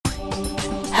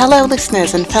Hello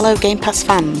listeners and fellow Game Pass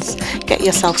fans, get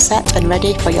yourself set and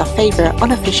ready for your favourite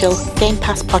unofficial Game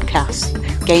Pass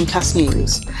podcast, Game Pass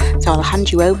News. So I'll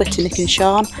hand you over to Nick and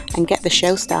Sean and get the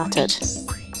show started.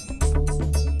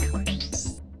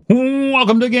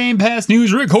 Welcome to Game Pass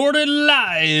News, recorded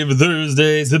live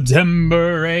Thursday,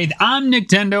 September 8th. I'm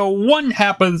Nintendo, one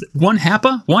half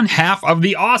of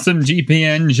the awesome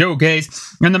GPN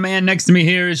showcase, and the man next to me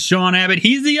here is Sean Abbott.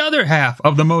 He's the other half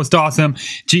of the most awesome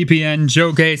GPN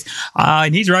showcase,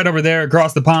 and he's right over there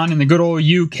across the pond in the good old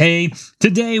UK.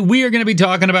 Today we are going to be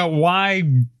talking about why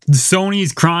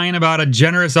Sony's crying about a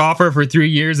generous offer for 3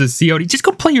 years of COD. Just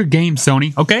go play your game,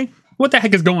 Sony, okay? What the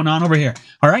heck is going on over here?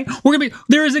 All right,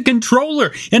 there is a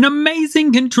controller, an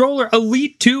amazing controller,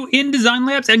 Elite 2 in Design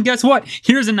Labs, and guess what?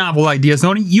 Here's a novel idea,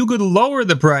 Sony. You could lower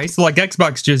the price, like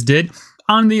Xbox just did,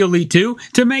 on the Elite 2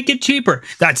 to make it cheaper.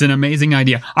 That's an amazing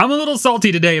idea. I'm a little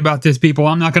salty today about this, people.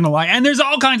 I'm not going to lie. And there's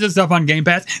all kinds of stuff on Game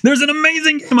Pass. There's an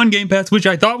amazing game on Game Pass, which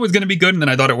I thought was going to be good, and then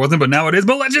I thought it wasn't, but now it is.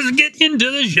 But let's just get into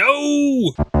the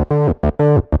show.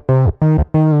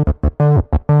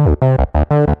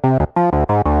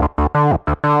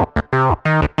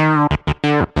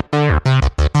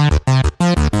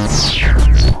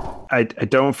 I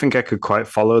don't think I could quite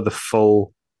follow the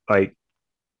full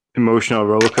emotional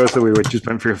roller coaster we just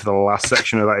went through for the last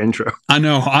section of that intro. I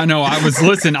know. I'm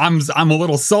a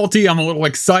little salty. I'm a little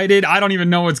excited. I don't even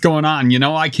know what's going on. You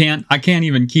know, I can't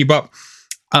even keep up.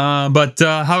 But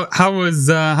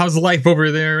how's life over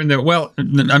there? Well,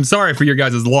 I'm sorry for your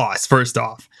guys' loss. First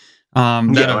off,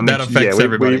 that affects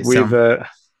everybody. We've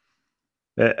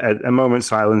a moment's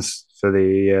silence for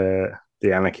the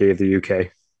anarchy of the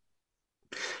UK.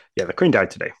 Yeah, the Queen died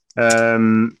today.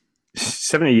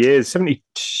 70 years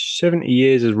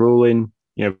as ruling.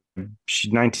 You know,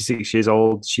 she's 96 years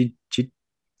old. She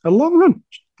a long run,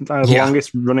 the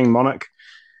longest running monarch.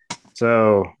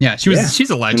 So yeah, she's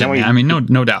a legend. I mean,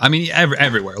 no doubt. I mean,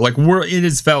 everywhere. Like it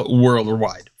is felt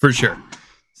worldwide for sure.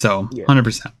 So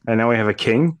 100%. And now we have a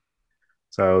king.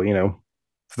 So you know,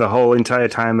 for the whole entire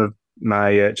time of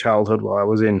my childhood, while I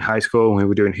was in high school, we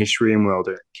were doing history and we were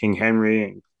doing King Henry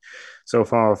and so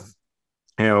forth.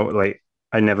 You know,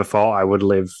 I never thought I would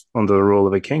live under the rule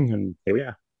of a king, and here we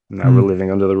are. Now we're living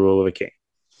under the rule of a king.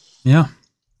 Yeah,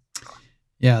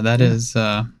 that is.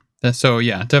 So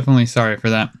yeah, definitely sorry for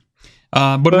that.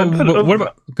 But what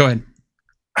about? Go ahead.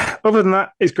 Other than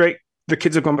that, it's great. The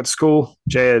kids have gone back to school.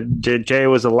 Jaya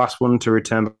was the last one to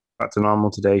return back to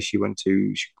normal today. She went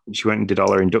and did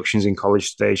all her inductions in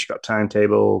college today. She got a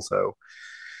timetable, so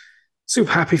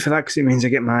super happy for that because it means I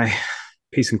get my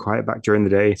peace and quiet back during the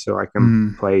day, so I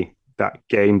can play that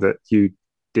game that you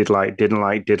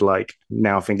didn't like,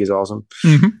 now think is awesome.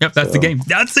 Mm-hmm. Yep, that's the game.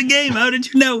 That's the game. How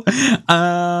did you know?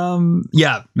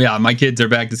 Yeah. My kids are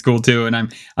back to school too, and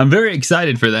I'm very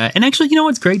excited for that. And actually, you know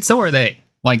what's great? So are they.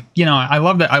 Like, you know, I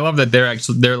love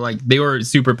that they were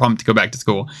super pumped to go back to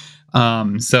school.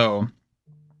 So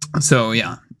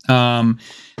yeah.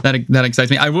 That excites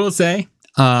me. I will say,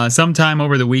 sometime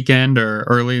over the weekend or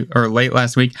early or late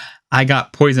last week, I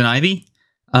got poison ivy.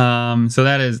 So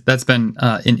that's been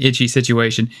an itchy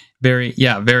situation. Very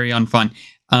unfun.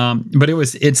 But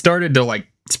it started to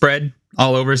spread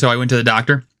all over. So I went to the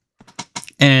doctor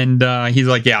and he's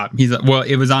like, well,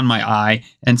 it was on my eye.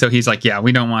 And so he's like, yeah,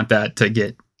 we don't want that to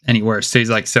get any worse. So he's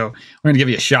like, so we're going to give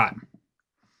you a shot.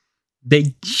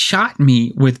 They shot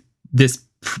me with this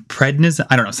prednisone,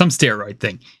 I don't know, some steroid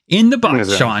thing in the butt,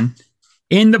 Sean.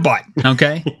 In the butt,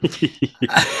 okay?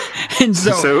 And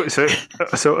so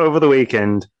over the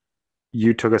weekend,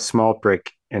 you took a small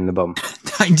prick in the bum.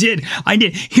 I did.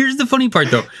 Here's the funny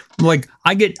part, though.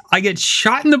 I get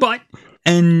shot in the butt,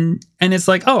 and it's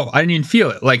like, oh, I didn't even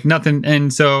feel it, like nothing.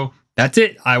 And so that's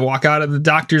it. I walk out of the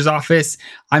doctor's office.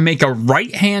 I make a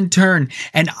right-hand turn,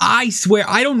 and I swear,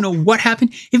 I don't know what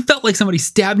happened. It felt like somebody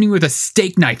stabbed me with a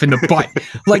steak knife in the butt,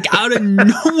 out of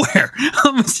nowhere.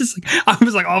 I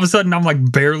was like, all of a sudden, I'm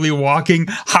barely walking,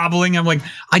 hobbling. I'm like,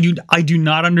 I do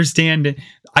not understand it.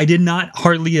 I did not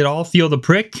hardly at all feel the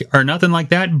prick or nothing like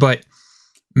that. But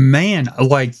man,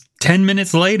 10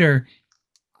 minutes later,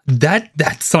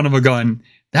 that son of a gun.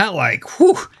 That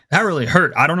that really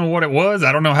hurt. I don't know what it was.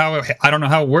 I don't know how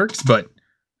it works, but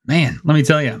man, let me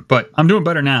tell you. But I'm doing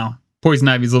better now. Poison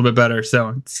ivy's a little bit better, so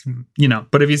it's, you know.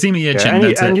 But if you see me itching,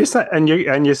 you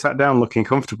sat down looking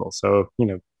comfortable, so you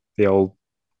know the old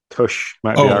tush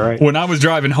might be all right. When I was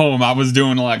driving home, I was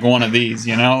doing one of these,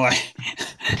 you know,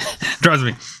 trust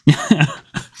me.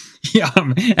 Yeah.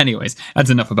 Anyways, that's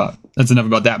enough about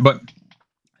that. But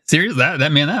serious, that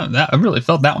I really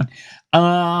felt that one.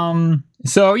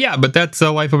 So yeah, but that's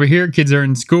life over here. Kids are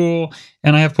in school,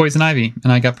 and I have poison ivy,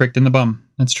 and I got pricked in the bum.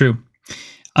 That's true.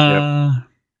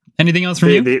 Anything else from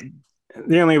you?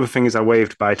 The only other thing is I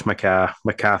waved bye to my car.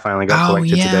 My car finally got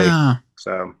collected today.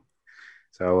 So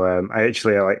I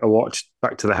actually I walked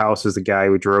back to the house as the guy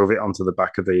who drove it onto the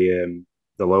back of the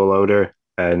low loader,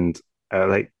 and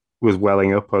was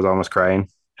welling up. I was almost crying,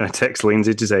 and I text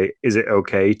Lindsay to say, "Is it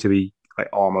okay to be like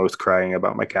almost crying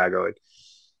about my car going?"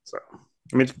 So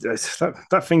I mean,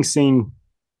 that thing's seen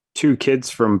 2 kids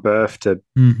from birth to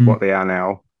what they are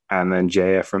now, and then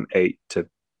Jaya from 8 to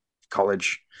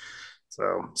college.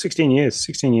 So 16 years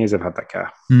I've had that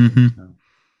car. So,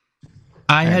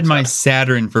 I had my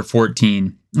Saturn for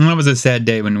 14. And that was a sad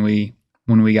day when we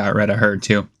got rid of her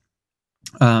too.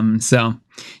 So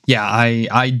yeah,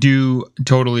 I do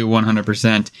totally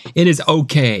 100%. It is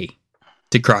okay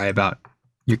to cry about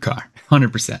your car.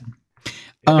 100%.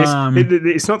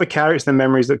 It's not the car, it's the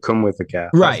memories that come with the car.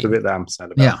 Right. That's the bit that I'm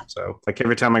sad about. Yeah. So like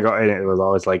every time I got in it was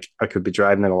always like I could be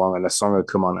driving it along and a song would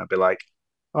come on and I'd be like,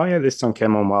 oh yeah, this song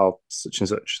came on while such and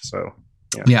such. So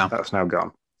yeah. That's now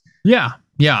gone. Yeah.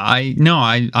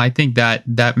 I think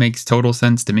that makes total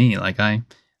sense to me. Like I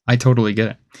totally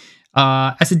get it.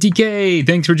 SDK,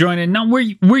 thanks for joining. No,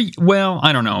 well,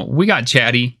 I don't know. We got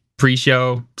chatty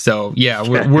pre-show, so yeah,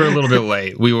 we're a little bit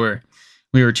late. We were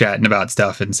chatting about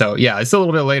stuff, and so yeah, it's a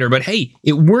little bit later. But hey,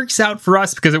 it works out for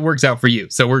us because it works out for you.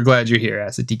 So we're glad you're here,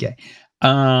 SDK.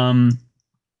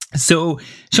 So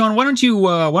Sean, why don't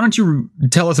you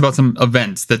tell us about some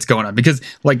events that's going on, because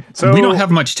we don't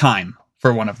have much time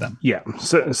for one of them. Yeah.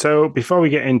 So before we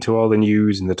get into all the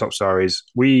news and the top stories,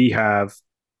 we have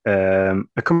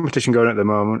a competition going at the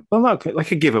moment. Well, not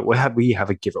like a giveaway. We have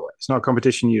a giveaway. It's not a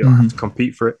competition. You don't have to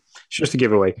compete for it. It's just a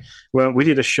giveaway. Well, we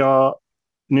did a short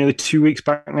nearly 2 weeks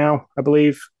back now, I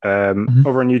believe,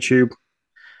 over on YouTube,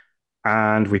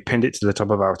 and we pinned it to the top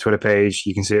of our Twitter page.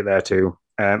 You can see it there too.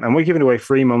 And we're giving away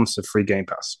 3 months of free Game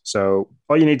Pass. So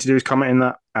all you need to do is comment in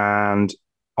that, and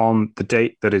on the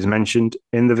date that is mentioned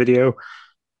in the video,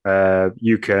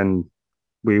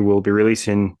 we will be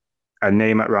releasing a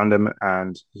name at random,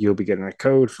 and you'll be getting a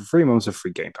code for 3 months of free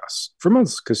Game Pass. 3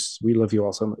 months, because we love you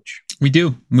all so much. We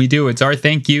do. It's our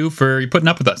thank you for putting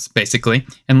up with us, basically,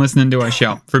 and listening to our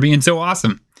show, for being so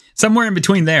awesome. Somewhere in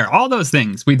between there, all those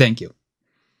things, we thank you.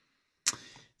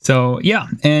 So yeah,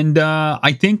 and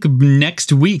I think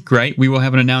next week, right, we will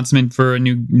have an announcement for a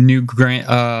new grant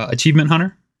achievement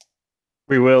hunter.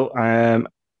 We will.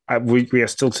 We are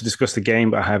still to discuss the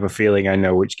game, but I have a feeling I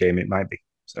know which game it might be.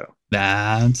 So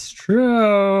that's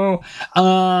true.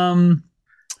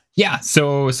 Yeah.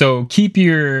 So keep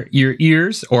your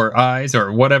ears or eyes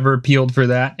or whatever peeled for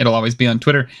that. It'll always be on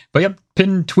Twitter. But yep,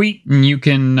 pin tweet, and you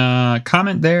can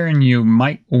comment there, and you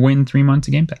might win 3 months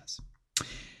of Game Pass.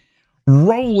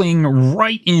 Rolling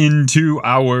right into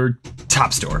our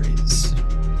top stories.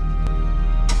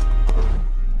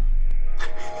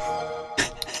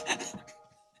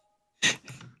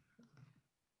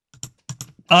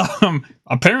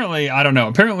 Apparently, I don't know.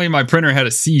 Apparently my printer had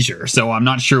a seizure, so I'm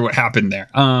not sure what happened there.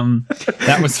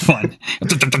 That was fun.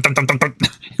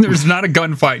 There was not a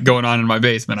gunfight going on in my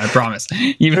basement, I promise.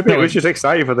 Maybe we should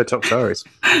excited for the top stories.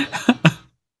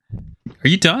 Are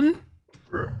you done?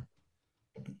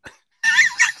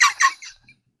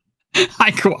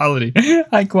 High quality.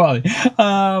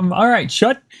 All right,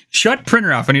 shut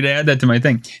printer off. I need to add that to my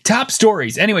thing. Top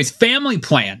stories. Anyways, Family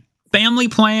Plan. Family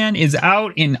Plan is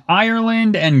out in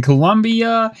Ireland and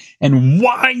Colombia, and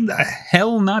why the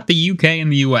hell not the UK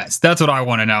and the US? That's what I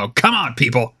want to know. Come on,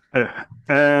 people.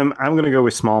 I'm going to go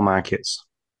with small markets.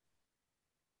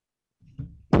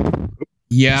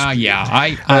 Yeah,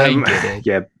 I get it.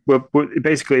 Yeah, well,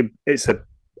 basically, it's a.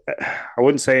 I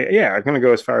wouldn't say. Yeah, I'm going to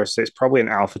go as far as say it's probably an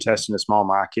alpha test in a small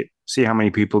market. See how many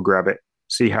people grab it.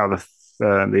 See how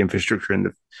the infrastructure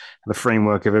and the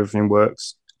framework of everything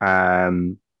works.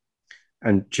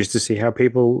 And just to see how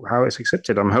it's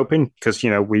accepted. I'm hoping, because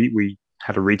we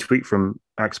had a retweet from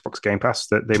Xbox Game Pass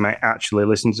that they might actually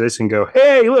listen to this and go,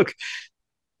 "Hey, look,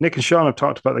 Nick and Sean have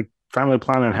talked about the Family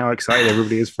Plan and how excited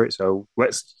everybody is for it. So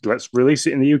let's release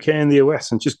it in the UK and the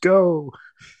US and just go."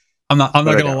 I'm not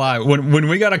gonna lie. When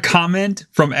we got a comment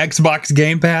from Xbox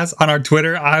Game Pass on our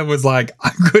Twitter, I was like, I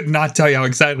could not tell you how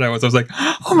excited I was. I was like,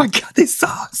 oh my god, they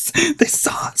saw us,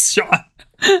 Sean.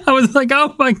 I was like,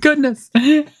 oh my goodness.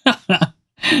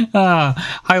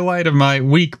 Highlight of my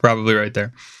week, probably right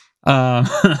there. That's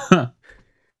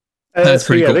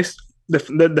pretty cool.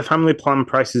 The Family Plan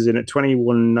price is in at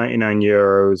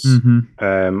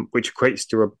 €21.99, which equates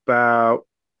to about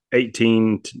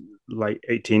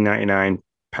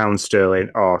 £18.99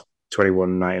 sterling or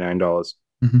 $21.99.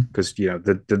 Because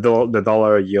the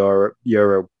dollar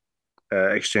euro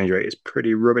exchange rate is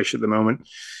pretty rubbish at the moment.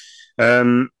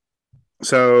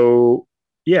 So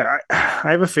yeah,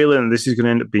 I have a feeling this is going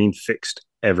to end up being fixed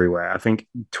everywhere. I think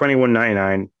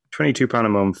 £21.99, £22 a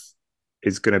month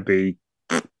is going to be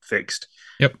fixed.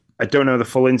 Yep. I don't know the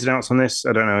full ins and outs on this.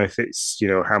 I don't know if it's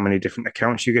how many different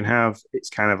accounts you can have. It's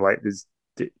kind of like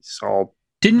it's all.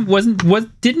 Didn't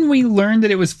we learn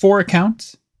that it was 4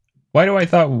 accounts? Why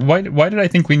did I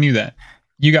think we knew that?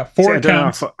 You got 4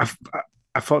 accounts.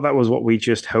 I thought that was what we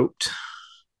just hoped.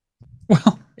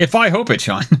 Well, if I hope it,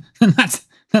 Sean, then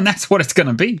that's what it's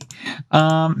gonna be.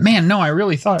 Man, no, I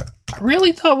really thought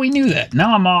we knew that.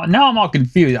 Now I'm all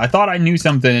confused. I thought I knew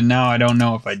something, and now I don't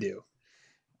know if I do.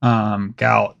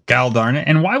 Gal darn it!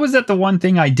 And why was that the one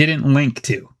thing I didn't link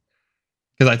to?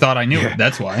 Because I thought I knew it.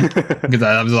 That's why. Because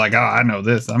I was like, oh, I know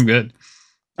this. I'm good.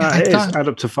 It is add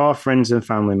up to 4 friends and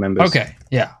family members. Okay,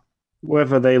 yeah.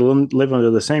 Whether they live under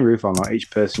the same roof or not,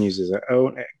 each person uses their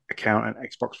own account and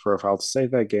Xbox profile to save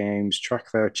their games,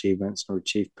 track their achievements, and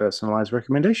achieve personalized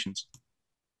recommendations.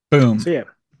 Boom. So yeah.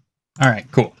 All right,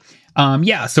 cool.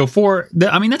 Yeah. So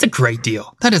that's a great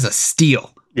deal. That is a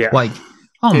steal. Yeah. Like,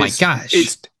 oh my gosh.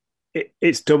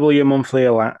 It's double your monthly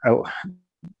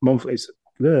monthly.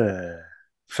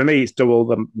 For me, it's double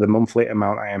the monthly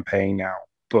amount I am paying now,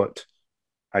 but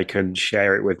I can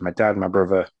share it with my dad, my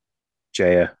brother,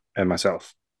 Jaya, and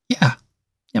myself. Yeah.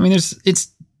 I mean,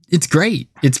 it's great.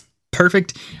 It's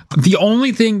perfect. The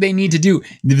only thing they need to do,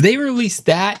 if they release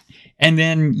that, and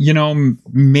then,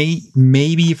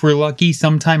 maybe if we're lucky,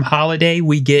 sometime holiday,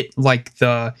 we get like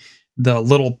the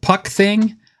little puck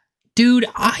thing. Dude,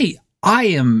 I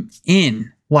am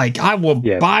in. Like, I will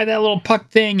buy that little puck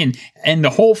thing, and the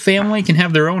whole family can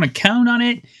have their own account on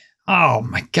it. Oh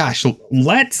my gosh,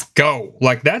 let's go.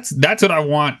 Like, that's what I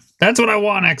want. That's what I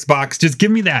want, Xbox. Just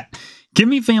give me that. Give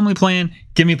me Family Plan.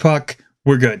 Give me puck.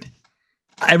 We're good.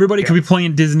 Everybody could be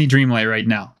playing Disney Dreamlight right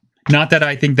now. Not that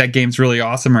I think that game's really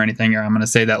awesome or anything, or I'm going to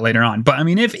say that later on. But I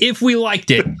mean, if we liked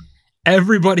it,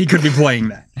 everybody could be playing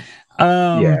that.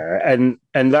 And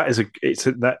that is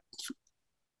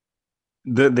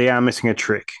they are missing a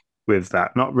trick with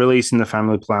that, not releasing the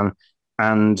Family Plan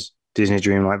and Disney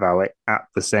Dreamlight Valley at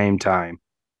the same time.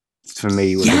 For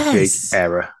me, was a big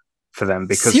error for them,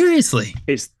 because seriously,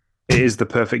 it is the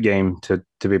perfect game to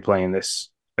be playing this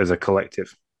as a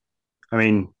collective. I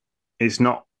mean, it's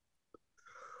not.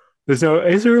 Is there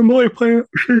a multiplayer?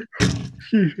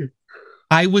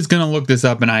 I was gonna look this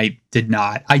up and I did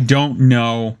not. I don't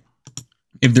know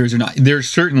if there's or not. There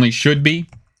certainly should be.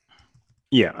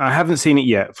 Yeah, I haven't seen it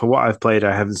yet. For what I've played,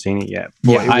 I haven't seen it yet.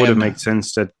 But it would have made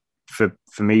sense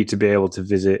for me to be able to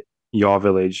visit your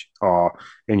village, or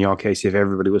in your case, if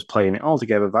everybody was playing it all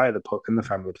together via the puck and the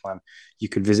Family Plan, you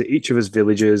could visit each of us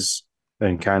villages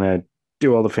and kind of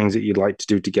do all the things that you'd like to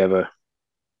do together.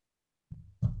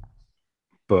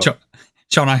 But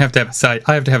Sean, I have to have a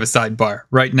sidebar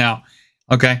right now.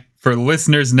 Okay, for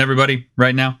listeners and everybody,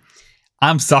 right now,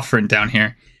 I'm suffering down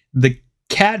here. The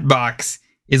cat box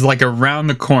is like around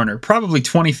the corner, probably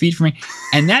 20 feet from me,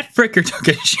 and that fricker took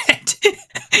a shit,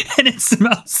 and it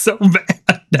smells so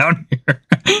bad down here.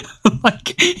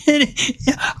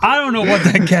 I don't know what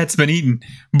that cat's been eating,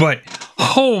 but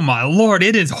oh my lord,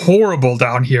 it is horrible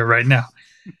down here right now.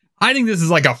 I think this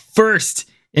is like a first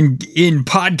in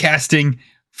podcasting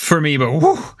for me, but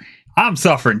whew, I'm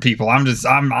suffering, people. I'm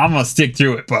gonna stick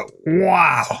through it, but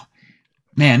wow.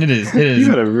 Man, it is. You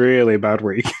had a really bad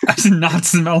week. It's not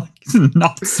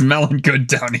smelling good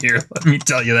down here. Let me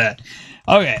tell you that.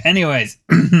 Okay. Anyways,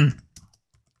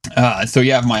 so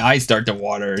yeah, if my eyes start to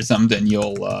water or something,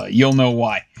 you'll know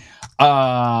why.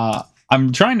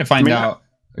 I'm trying to find out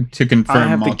to confirm. I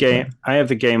have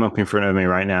the game up in front of me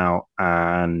right now,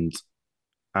 and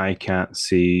I can't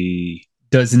see.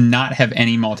 Does not have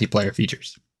any multiplayer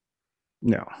features.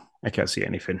 No, I can't see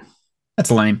anything.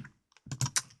 That's lame.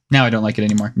 Now I don't like it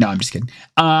anymore. No, I'm just kidding.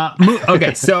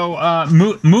 Okay, so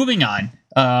moving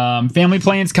on. Family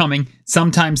Plan's coming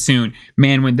sometime soon.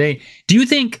 Man, do you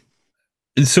think,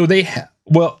 so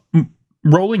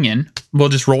rolling in, we'll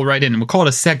just roll right in and we'll call it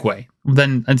a segue.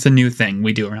 Then it's a new thing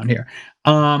we do around here.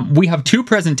 We have 2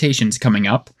 presentations coming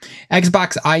up.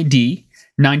 Xbox ID,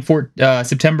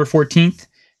 September 14th,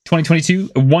 2022,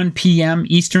 1 p.m.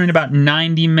 Eastern, about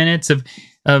 90 minutes of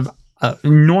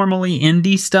normally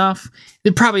indie stuff.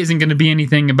 There probably isn't going to be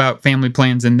anything about Family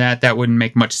Plans in that. That wouldn't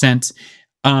make much sense.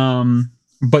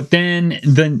 But then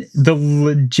the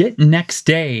legit next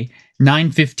day,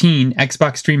 9:15,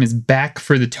 Xbox Stream is back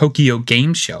for the Tokyo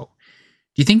Game Show.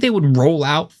 Do you think they would roll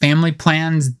out Family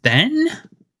Plans then?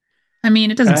 I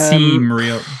mean, it doesn't seem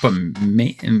real, but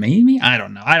maybe. I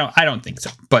don't know. I don't think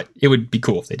so. But it would be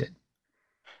cool if they did.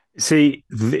 See,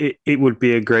 it would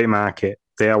be a great market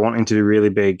they are wanting to do really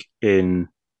big in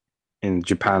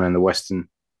Japan and the Western.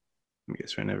 I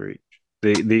guess we never reach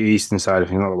the Eastern side of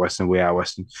things, not the Western. We are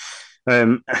Western.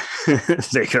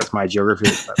 That's my geography.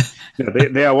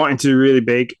 They are wanting to do really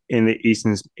big in the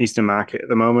Eastern market at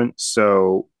the moment.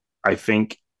 So I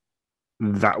think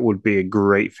that would be a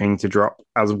great thing to drop,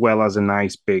 as well as a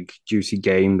nice big juicy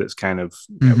game that's kind of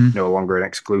no longer an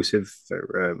exclusive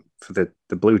for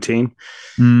the blue team.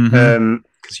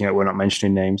 Because we're not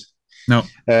mentioning names. No.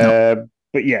 But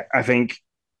yeah, I think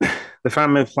the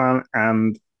family plan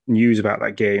and news about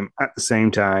that game at the same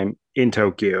time in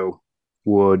Tokyo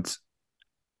would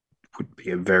be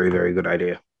a very, very good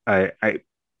idea.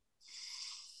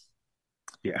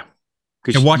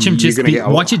 Watch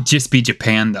it just be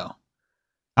Japan though.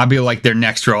 I'll be like their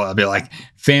next role. I'll be like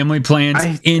family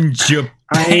plans in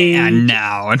Japan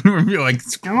now, and we'll be like,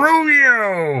 screw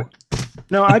you.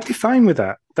 No, I'd be fine with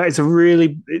that. It's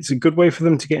a good way for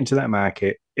them to get into that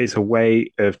market. It's a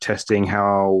way of testing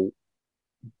how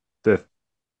the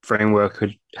framework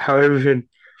how everything.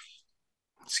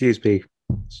 Excuse me,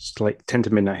 it's like 10 to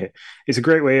midnight here. It's a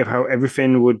great way of how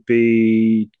everything would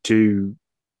be in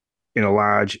a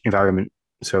large environment.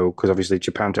 So, because obviously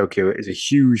Japan, Tokyo is a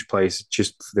huge place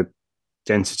just for the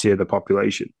density of the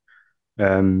population.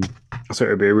 So it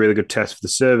would be a really good test for the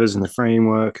servers and the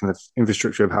framework and the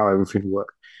infrastructure of how everything would work.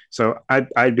 So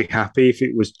I'd be happy if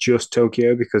it was just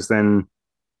Tokyo, because then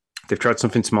they've tried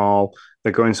something small,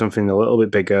 they're going something a little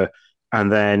bit bigger,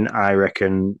 and then I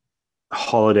reckon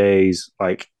holidays,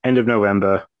 like end of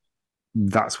November,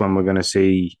 that's when we're going to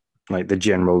see like the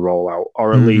general rollout,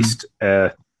 or at least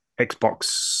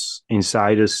Xbox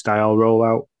Insiders style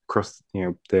rollout across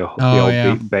the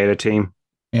old beta team.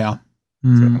 Yeah.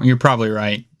 You're probably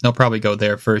right. They'll probably go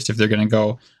there first if they're going to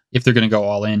go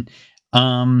all in.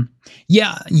 I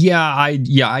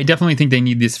definitely think they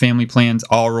need these family plans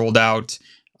all rolled out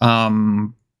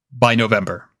by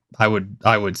November. I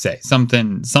would say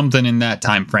something in that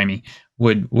time frame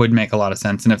would make a lot of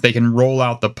sense. And if they can roll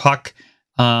out the puck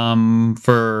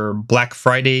for Black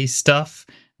Friday stuff,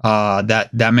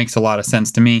 that makes a lot of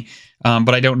sense to me.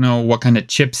 But I don't know what kind of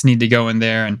chips need to go in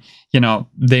there, and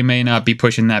they may not be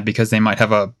pushing that because they might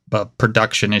have a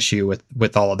production issue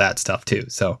with all of that stuff too.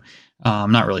 So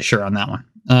I'm not really sure on that one.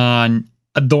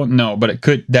 I don't know, but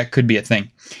that could be a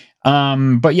thing.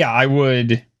 But yeah,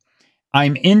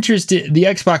 I'm interested. The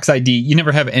Xbox ID, you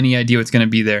never have any idea what's going to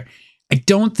be there. I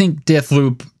don't think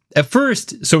Deathloop at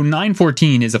first. So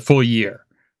 9/14 is a full year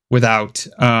without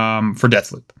for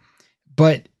Deathloop,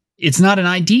 but it's not an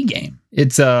ID game.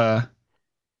 It's a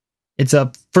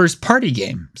first party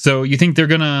game. So you think they're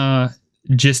gonna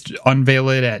just unveil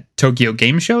it at Tokyo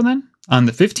Game Show then on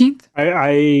the 15th?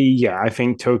 I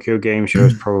think Tokyo Game Show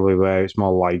is probably where it's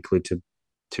more likely to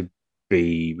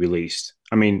be released.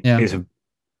 I mean,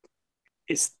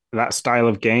 it's that style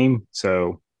of game,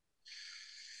 so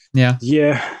yeah.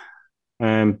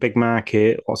 Big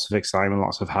market, lots of excitement,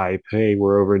 lots of hype. Hey,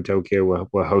 we're over in Tokyo.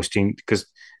 We're hosting, because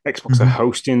Xbox are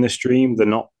hosting the stream. They're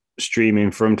not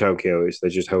streaming from Tokyo. They're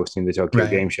just hosting the Tokyo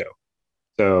Game Show.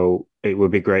 So it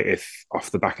would be great if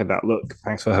off the back of that, look,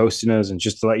 thanks for hosting us. And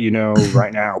just to let you know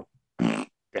right now,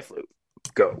 Deathloop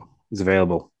Go is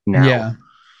available now.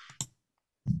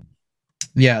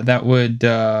 Yeah, that would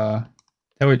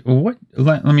what?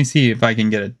 Let me see if I can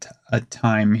get a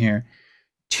time here.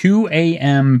 2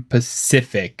 a.m.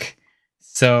 Pacific.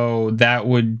 So that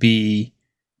would be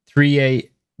 5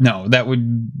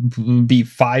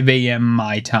 a.m.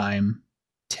 my time,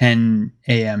 10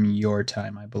 a.m. your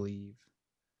time, I believe.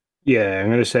 Yeah, I'm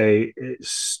going to say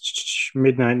it's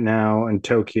midnight now, and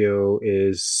Tokyo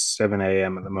is 7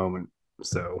 a.m. at the moment.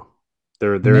 So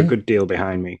they're a good deal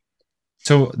behind me.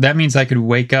 So that means I could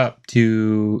wake up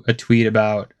to a tweet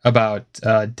about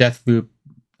Deathloop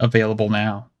available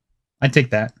now. I'd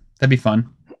take that. That'd be fun.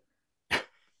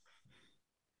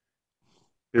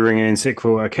 You're ringing in sick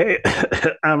for work. Hey,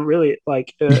 I'm really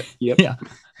yep. Yeah.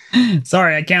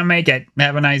 Sorry, I can't make it.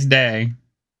 Have a nice day.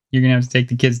 You're going to have to take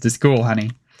the kids to school, honey.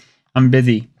 I'm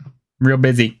busy. Real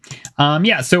busy.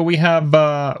 So we have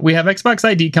Xbox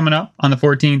ID coming up on the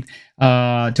 14th,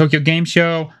 Tokyo Game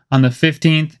Show on the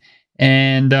 15th,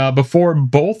 and before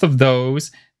both of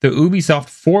those, the Ubisoft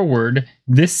Forward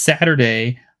this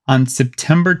Saturday on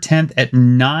September 10th at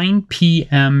 9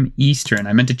 p.m. Eastern.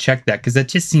 I meant to check that because that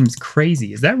just seems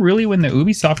crazy. Is that really when the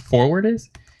Ubisoft Forward is?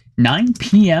 9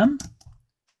 p.m.?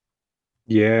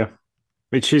 Yeah,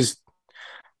 which is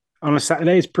on a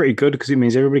Saturday is pretty good because it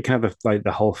means everybody can have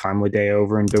the whole family day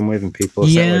over and done with, and people are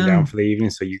settling down for the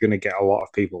evening. So you're going to get a lot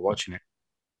of people watching it.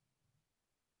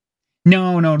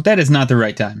 No, that is not the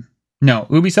right time. No,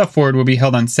 Ubisoft Forward will be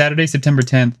held on Saturday, September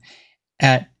 10th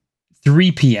at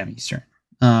 3 p.m. Eastern.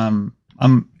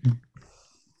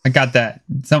 I got that.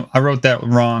 I wrote that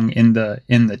wrong in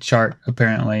the chart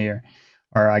apparently, or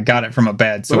I got it from a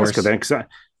bad source. Well, that's good then, because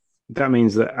that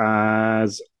means that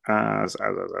as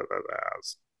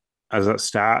that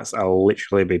starts, I'll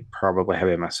literally be probably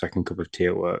having my second cup of tea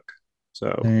at work.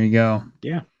 So there you go.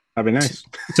 Yeah, that'd be nice.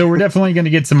 So we're definitely going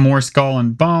to get some more Skull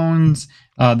and Bones.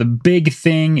 The big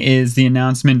thing is the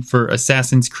announcement for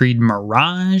Assassin's Creed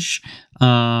Mirage.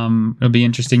 It'll be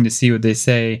interesting to see what they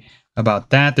say about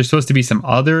that. There's supposed to be some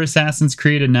other Assassin's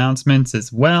Creed announcements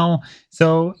as well.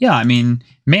 So yeah, I mean,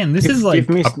 man, this is like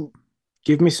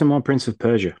give me some more Prince of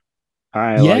Persia.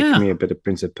 I like me a bit of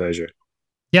Prince of Persia.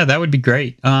 Yeah, that would be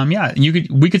great. Yeah,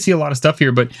 we could see a lot of stuff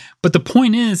here, but the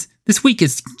point is, this week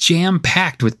is jam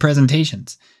packed with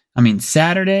presentations. I mean,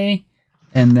 Saturday,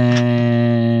 and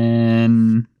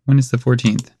then when is the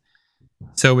 14th?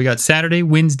 So we got Saturday,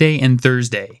 Wednesday, and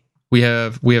Thursday. We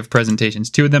have presentations.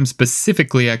 2 of them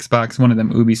specifically Xbox, one of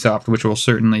them Ubisoft, which will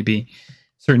certainly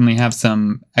have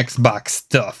some Xbox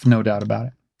stuff, no doubt about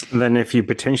it. And then if you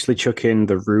potentially chuck in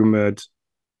the rumored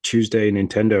Tuesday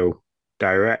Nintendo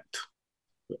Direct,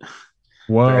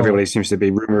 whoa, everybody seems to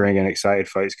be rumoring and excited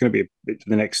for. It's going to be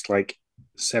the next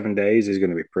 7 days is going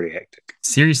to be pretty hectic.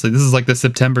 Seriously, this is like the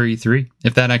September E3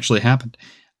 if that actually happened.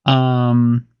 So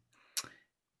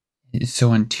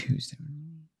on Tuesday.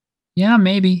 Yeah,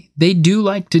 maybe. They do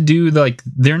like to do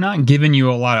they're not giving you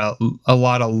a lot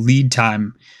of lead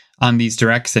time on these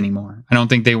directs anymore. I don't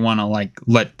think they want to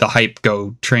let the hype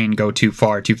train go too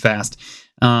far too fast.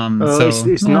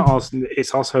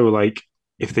 It's also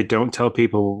if they don't tell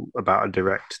people about a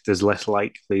direct, there's less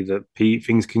likely that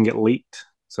things can get leaked.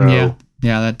 So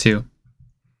yeah, that too.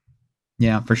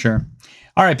 Yeah, for sure.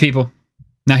 All right, people.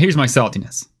 Now here's my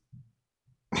saltiness.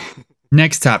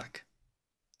 Next topic.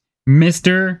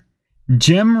 Mr.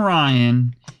 Jim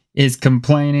Ryan is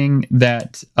complaining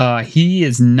that he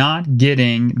is not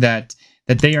getting that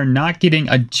they are not getting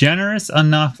a generous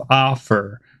enough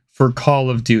offer for Call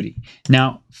of Duty.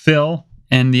 Now, Phil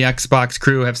and the Xbox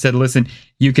crew have said, listen,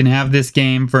 you can have this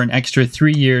game for an extra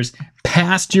 3 years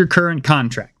past your current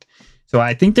contract. So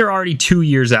I think they're already 2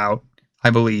 years out, I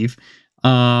believe,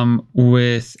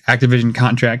 with Activision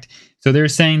contract. So they're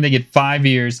saying they get 5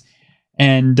 years.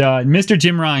 And Mr.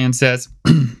 Jim Ryan says,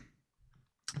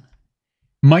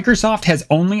 Microsoft has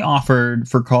only offered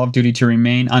for Call of Duty to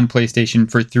remain on PlayStation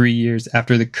for 3 years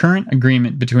after the current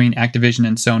agreement between Activision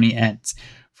and Sony ends.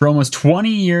 For almost 20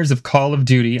 years of Call of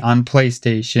Duty on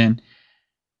PlayStation,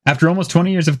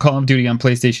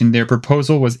 their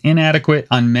proposal was inadequate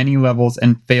on many levels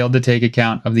and failed to take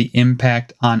account of the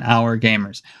impact on our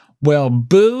gamers. Well,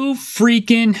 boo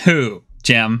freaking who,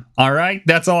 Jim? All right?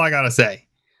 That's all I got to say.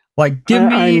 Give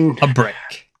me a break.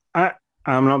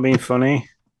 I'm not being funny,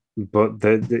 but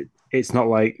it's not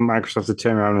like Microsoft had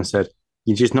turned around and said,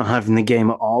 you're just not having the game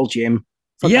at all, Jim.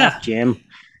 Fuck off, Jim.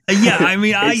 Yeah, I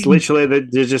mean, it's literally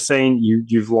they're just saying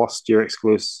you've lost your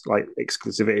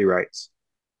exclusivity rights.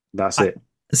 That's it.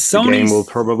 The game will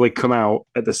probably come out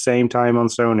at the same time on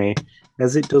Sony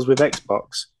as it does with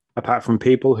Xbox, apart from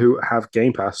people who have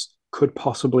Game Pass could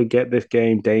possibly get this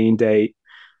game day and date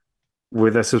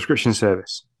with a subscription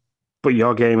service. But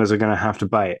your gamers are going to have to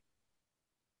buy it.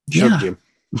 Shut Jim.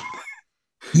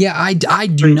 Yeah, I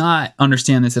do not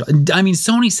understand this at all. I mean,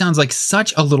 Sony sounds like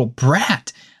such a little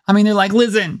brat. I mean, they're like,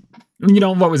 listen,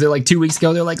 what was it, 2 weeks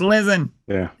ago? They're like, listen,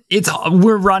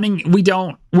 we're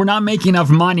not making enough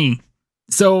money.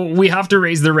 So we have to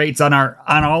raise the rates on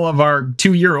all of our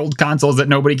 2-year-old consoles that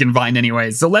nobody can find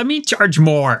anyways. So let me charge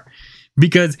more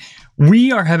because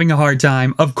we are having a hard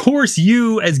time. Of course,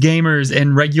 you as gamers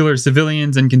and regular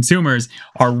civilians and consumers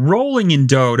are rolling in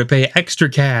dough to pay extra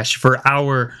cash for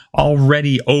our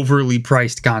already overly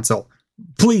priced console.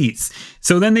 Please.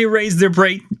 So then they raise their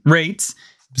rates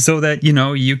so that,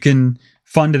 you can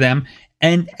fund them.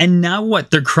 And now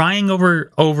what? They're crying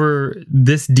over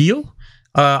this deal?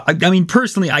 I mean,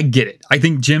 personally, I get it. I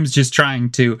think Jim's just trying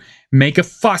to make a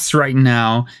fuss right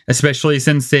now, especially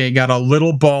since they got a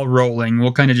little ball rolling.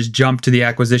 We'll kind of just jump to the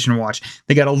acquisition watch.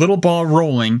 They got a little ball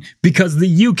rolling because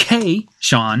the UK,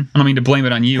 Sean, I don't mean to blame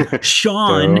it on you,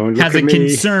 Sean has a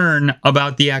concern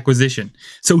about the acquisition.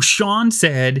 So Sean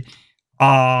said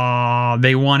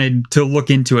they wanted to look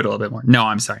into it a little bit more. No,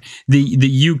 I'm sorry.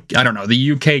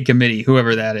 The UK committee,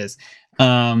 whoever that is.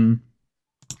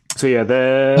 So yeah,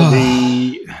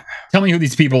 tell me who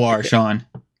these people are, Sean.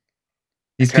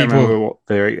 These people. Remember what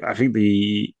I think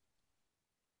the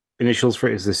initials for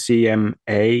it is the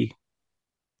CMA,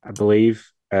 I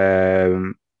believe.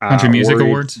 Country Music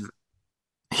Awards.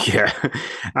 Yeah,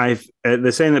 I've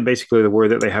they're saying that basically the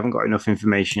word that they haven't got enough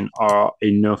information or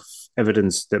enough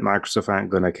evidence that Microsoft aren't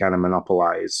going to kind of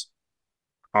monopolize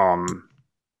on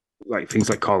like things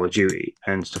like Call of Duty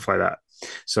and stuff like that.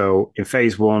 So in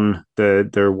phase one,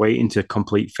 they're waiting to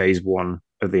complete phase one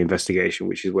of the investigation,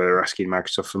 which is where they're asking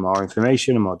Microsoft for more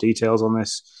information and more details on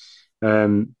this.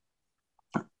 Um,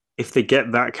 if they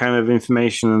get that kind of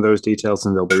information and those details,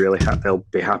 then they'll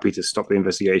be happy to stop the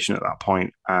investigation at that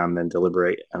point and then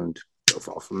deliberate and go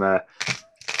forth from there.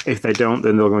 If they don't,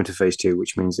 then they'll go into phase two,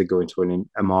 which means they go into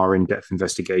a more in-depth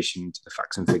investigation into the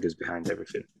facts and figures behind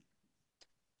everything.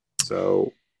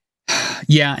 So,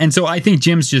 yeah, and so I think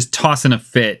Jim's just tossing a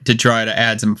fit to try to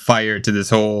add some fire to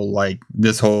this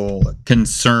whole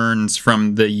concerns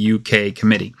from the UK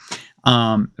committee,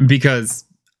 because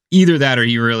either that or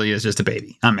he really is just a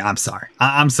baby. I mean, I'm sorry.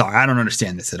 I'm sorry. I don't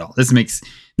understand this at all. This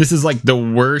is like the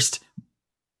worst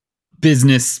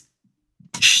business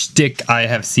shtick I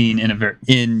have seen in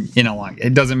a long.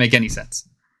 It doesn't make any sense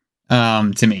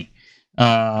to me.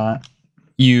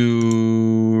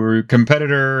 Your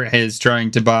competitor is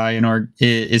trying to buy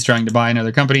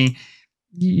another company.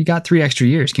 You got 3 extra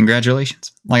years.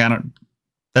 Congratulations. Like, I don't.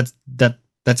 That's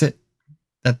it.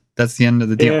 That's the end of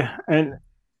the deal. Yeah,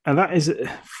 and that is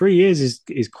 3 years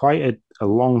is quite a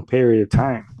long period of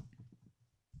time.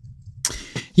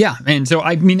 Yeah, and so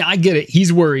I mean, I get it.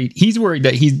 He's worried. He's worried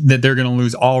that they're going to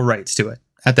lose all rights to it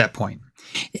at that point.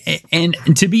 And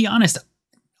to be honest,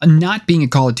 not being a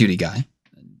Call of Duty guy,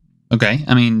 okay,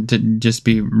 I mean, to just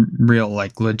be real,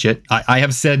 like legit, I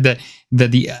have said that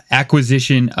the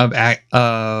acquisition of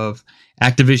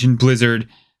Activision Blizzard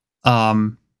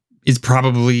is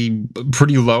probably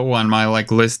pretty low on my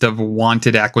like list of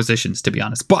wanted acquisitions, to be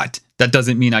honest. But that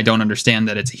doesn't mean I don't understand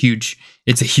that it's a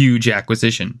huge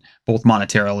acquisition, both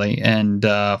monetarily and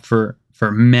for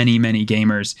many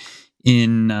gamers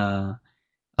in the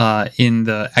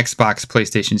Xbox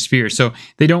PlayStation sphere. So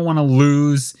they don't want to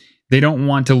lose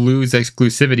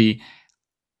exclusivity.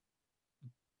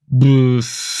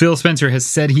 Phil Spencer has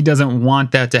said he doesn't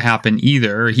want that to happen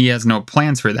either. He has no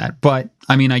plans for that. But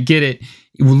I mean, I get it.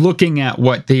 Looking at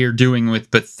what they are doing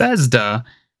with Bethesda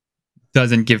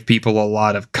doesn't give people a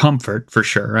lot of comfort, for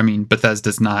sure. I mean,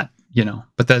 Bethesda's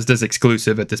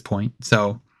exclusive at this point.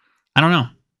 So I don't know.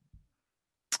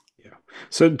 Yeah.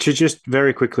 So to just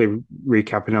very quickly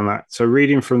recapping on that. So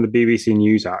reading from the BBC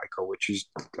News article, which is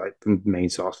like the main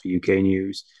source for UK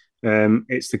news,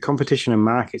 it's the Competition and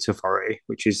Markets Authority,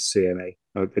 which is CMA.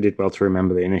 I did well to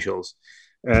remember the initials.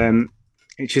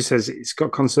 It just says it's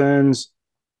got concerns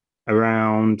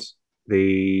around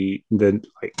the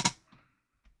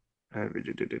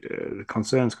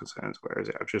concerns. Where is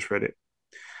it? I've just read it.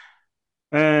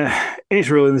 Its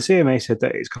ruling, the CMA said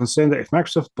that it's concerned that if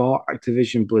Microsoft bought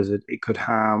Activision Blizzard, it could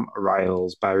harm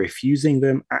rivals by refusing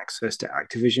them access to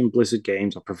Activision Blizzard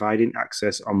games or providing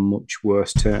access on much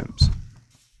worse terms.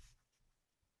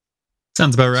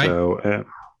 Sounds about right. So,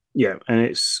 yeah, and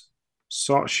it's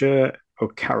Saoirse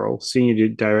O'Carroll, Senior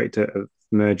Director of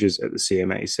Mergers at the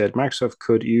CMA, said Microsoft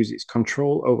could use its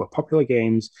control over popular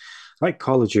games like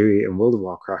Call of Duty and World of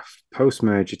Warcraft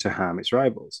post-merger to harm its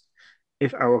rivals.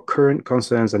 If our current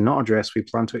concerns are not addressed, we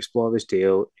plan to explore this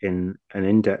deal in an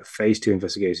in-depth phase 2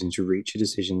 investigation to reach a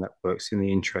decision that works in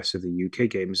the interests of the UK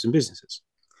gamers and businesses.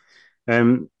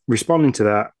 Responding to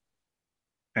that,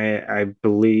 I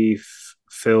believe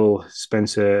Phil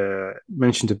Spencer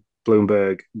mentioned to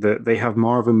Bloomberg that they have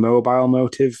more of a mobile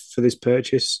motive for this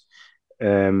purchase,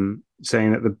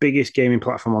 saying that the biggest gaming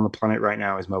platform on the planet right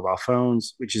now is mobile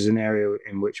phones, which is an area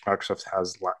in which Microsoft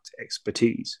has lacked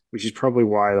expertise, which is probably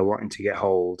why they're wanting to get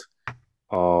hold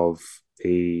of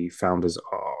the founders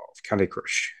of Candy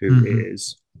Crush, who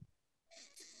is...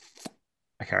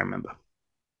 I can't remember.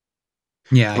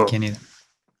 Yeah, but I can't either.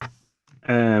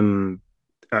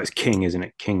 It's King, isn't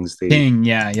it? King's the... King,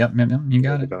 yeah, yep, you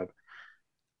got it.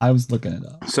 I was looking it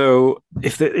up. So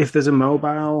if there's a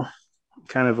mobile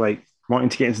kind of like wanting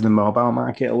to get into the mobile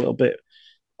market a little bit,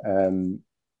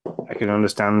 I can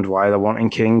understand why they're wanting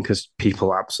King, because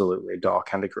people absolutely adore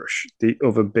Candy Crush. The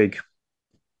other big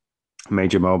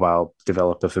major mobile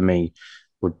developer for me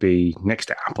would be, next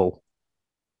to Apple,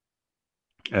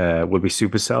 would be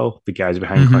Supercell, the guys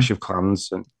behind Clash of Clans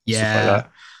and stuff like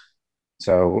that.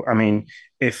 So, I mean,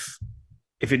 if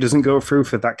it doesn't go through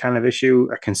for that kind of issue,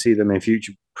 I can see them in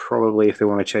future, probably if they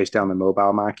want to chase down the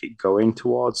mobile market, going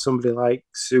towards somebody like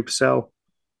Supercell.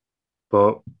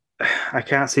 But I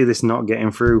can't see this not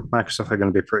getting through. Microsoft are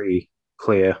going to be pretty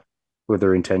clear with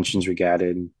their intentions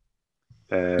regarding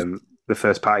the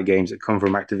first-party games that come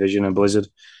from Activision and Blizzard.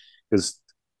 Because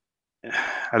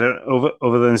I don't,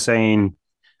 other than saying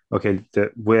okay,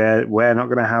 that we're not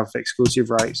going to have exclusive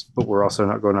rights, but we're also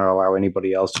not going to allow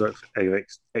anybody else to have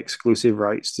exclusive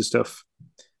rights to stuff.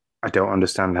 I don't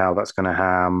understand how that's going to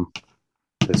harm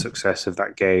the success of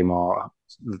that game or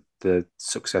the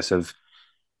success of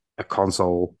a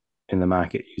console in the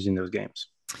market using those games.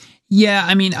 Yeah,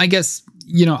 I mean, I guess,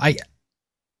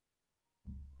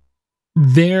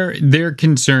 they're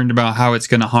concerned about how it's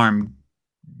going to harm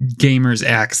gamers'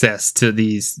 access to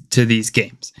these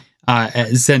games,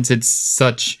 since it's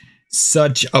such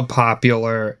a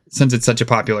popular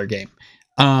game.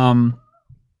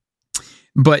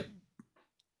 But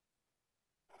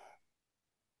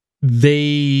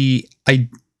I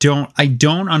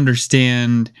don't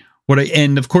understand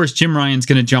and of course Jim Ryan's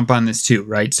going to jump on this too,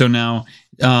 right? So now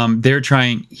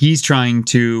he's trying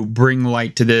to bring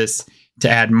light to this, to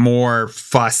add more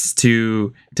fuss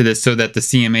to this, so that the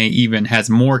CMA even has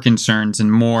more concerns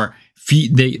and more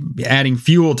adding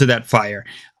fuel to that fire.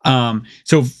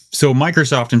 So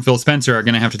Microsoft and Phil Spencer are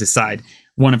going to have to decide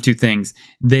one of two things.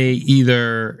 They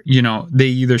either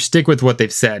stick with what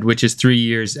they've said, which is 3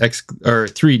 years 3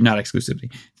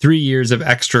 years of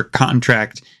extra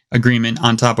contract agreement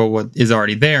on top of what is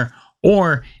already there,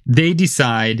 or they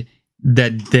decide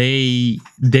that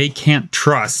they can't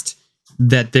trust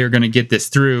that they're going to get this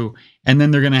through, and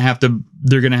then they're going to have to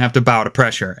bow to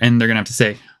pressure, and they're going to have to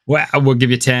say, well, we'll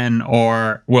give you 10,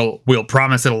 or we'll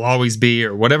promise it'll always be,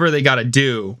 or whatever they got to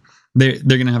do. They're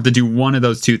going to have to do one of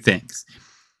those two things.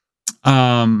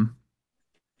 And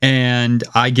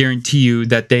I guarantee you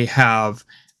that they have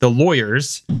the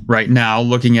lawyers right now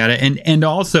looking at it, and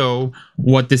also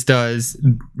what this does.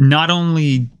 Not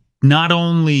only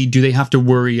do they have to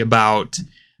worry about,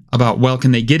 well,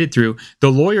 can they get it through?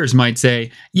 The lawyers might say,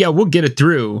 yeah, we'll get it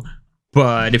through,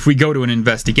 but if we go to an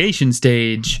investigation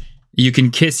stage, you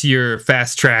can kiss your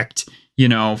fast-tracked,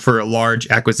 for a large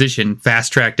acquisition,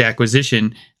 fast-tracked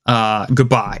acquisition,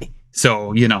 goodbye.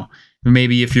 So,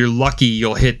 maybe if you're lucky,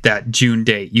 you'll hit that June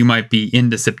date. You might be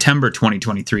into September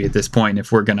 2023 at this point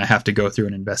if we're going to have to go through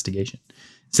an investigation.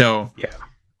 So, yeah.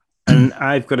 And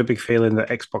I've got a big feeling that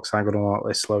Xbox aren't going to let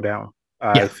this slow down.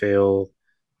 I feel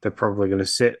they're probably going to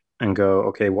sit and go,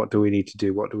 okay, what do we need to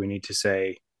do? What do we need to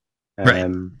say? Right.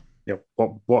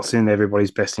 What's in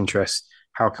everybody's best interest?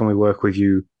 How can we work with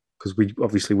you? Because we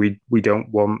don't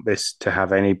want this to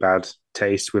have any bad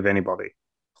taste with anybody.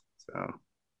 So,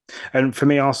 and for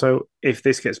me also, if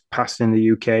this gets passed in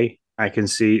the UK, I can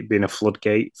see it being a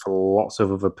floodgate for lots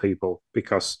of other people,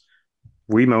 because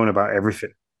we moan about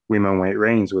everything. We moan when it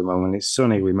rains. We moan when it's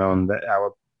sunny. We moan that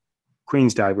our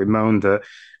Queen's died. We moan that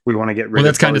we want to get rid of. Well,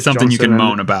 that's kind of something Johnson you can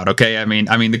moan about, okay? I mean,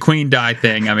 the Queen died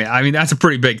thing. I mean, that's a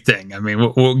pretty big thing. I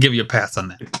mean, we'll give you a pass on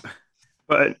that.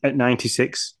 But at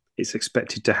 96, it's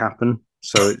expected to happen,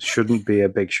 so it shouldn't be a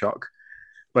big shock.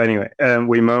 But anyway,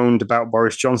 we moaned about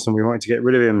Boris Johnson. We wanted to get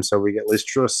rid of him, so we get Liz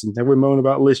Truss, and then we moan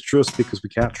about Liz Truss because we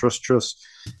can't trust Truss.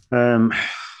 We're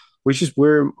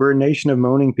a nation of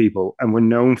moaning people, and we're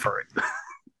known for it.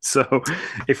 So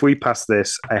if we pass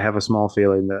this, I have a small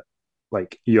feeling that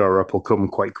Europe will come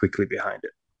quite quickly behind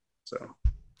it. So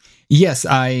yes,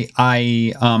 I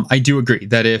do agree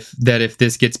that if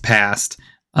this gets passed,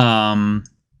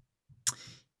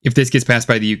 if this gets passed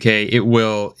by the UK, it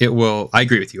will. I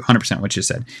agree with you 100% what you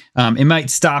said. It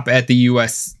might stop at the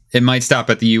US. It might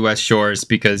stop at the US shores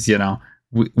because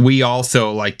we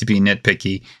also like to be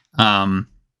nitpicky. And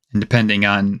depending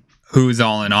on who's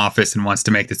all in office and wants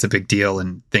to make this a big deal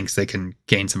and thinks they can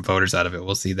gain some voters out of it,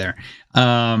 we'll see there.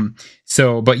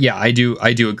 But yeah, I do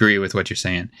agree with what you're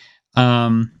saying.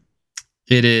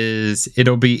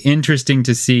 It'll be interesting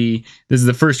to see. This is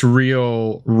the first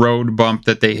real road bump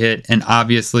that they hit, and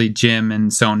obviously Jim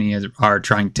and Sony are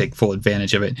trying to take full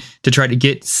advantage of it to try to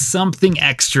get something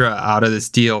extra out of this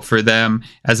deal for them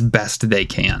as best they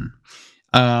can.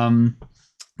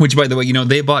 Which, by the way,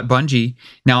 they bought Bungie.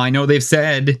 Now I know they've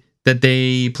said that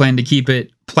they plan to keep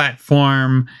it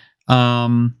platform. They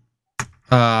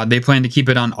plan to keep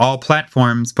it on all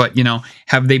platforms, but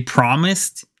have they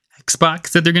promised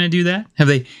Xbox that they're going to do that? Have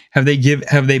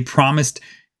they promised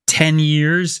 10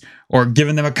 years or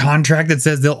given them a contract that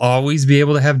says they'll always be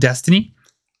able to have Destiny?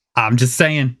 I'm just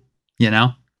saying,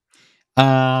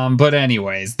 But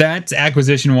anyways, that's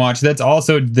Acquisition Watch. That's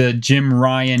also the Jim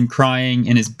Ryan crying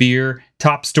in his beer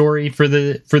top story for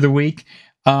the week.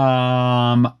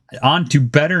 On to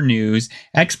better news,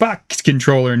 Xbox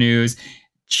controller news.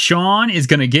 Sean is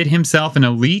going to get himself an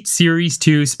Elite Series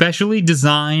 2 specially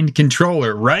designed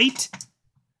controller, right?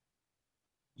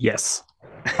 Yes.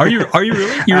 Are you really?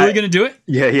 You're really going to do it?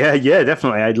 Yeah,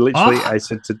 definitely. Ah. I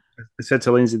said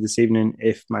to Lindsay this evening,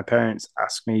 if my parents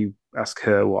ask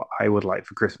her what I would like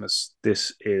for Christmas,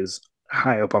 this is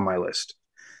high up on my list.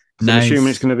 So I'm assuming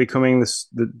it's Nice. going to be coming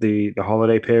the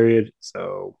holiday period.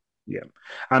 So yeah,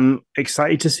 I'm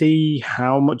excited to see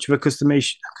how much of a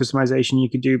customization you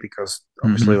could do, because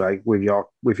obviously, Hmm. like with your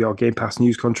Game Pass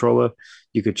News controller,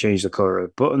 you could change the color of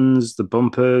the buttons, the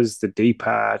bumpers, the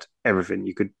D-pad, everything.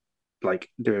 You could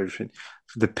like do everything.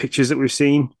 For the pictures that we've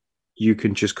seen, you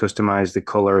can just customize the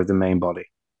color of the main body.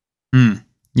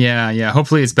 Yeah.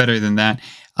 Hopefully it's better than that.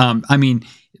 I mean,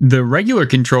 the regular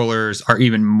controllers are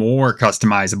even more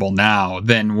customizable now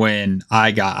than when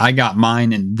I got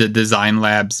mine in the Design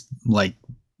Labs like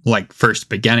first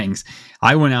beginnings.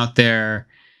 I went out there.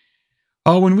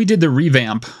 Oh, when we did the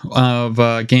revamp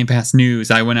of Game Pass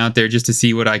News, I went out there just to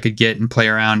see what I could get and play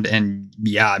around. And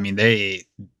yeah, I mean,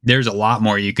 there's a lot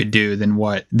more you could do than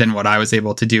what I was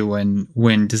able to do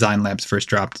when Design Labs first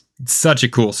dropped. It's such a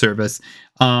cool service.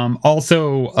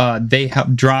 Also, they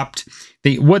have dropped.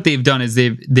 What they've done is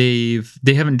they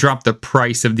haven't dropped the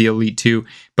price of the Elite 2,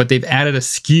 but they've added a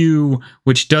SKU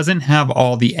which doesn't have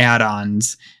all the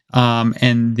add-ons.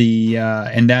 And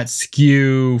that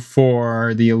SKU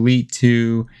for the Elite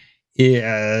 2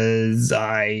 is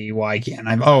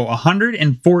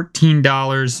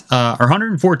 $114 or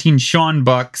 114 Sean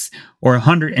bucks or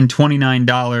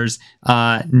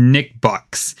 $129 Nick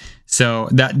bucks. So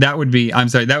that would be, I'm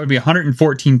sorry, that would be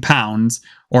 114 pounds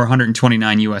or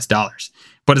 129 US dollars.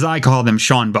 But as I call them,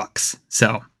 Sean bucks.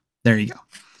 So there you go.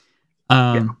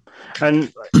 Yeah.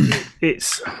 And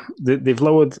they've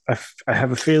lowered. I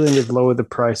have a feeling they've lowered the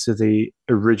price of the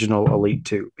original Elite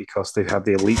 2 because they've had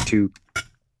the Elite 2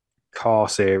 car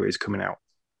series coming out,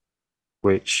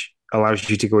 which allows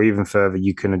you to go even further.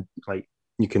 You can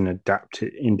adapt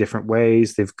it in different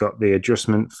ways. They've got the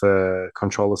adjustment for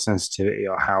controller sensitivity,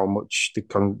 or how much the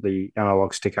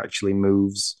analog stick actually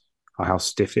moves, or how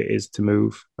stiff it is to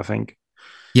move, I think.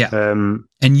 Yeah.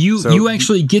 And you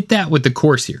actually get that with the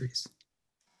core series.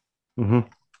 Mm-hmm.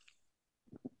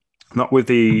 Not with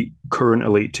the current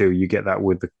Elite 2. You get that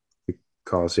with the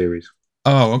car series.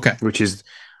 Oh, okay. Which is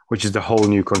the whole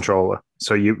new controller.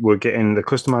 So we're getting the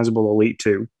customizable Elite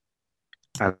 2,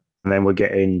 and then we're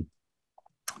getting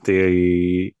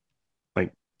the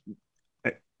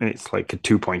it's like a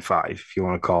 2.5 if you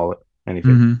want to call it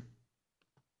anything. Mm-hmm.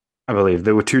 I believe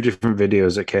there were 2 different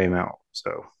videos that came out.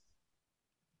 So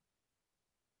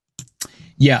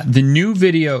yeah, the new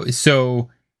video. So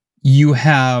you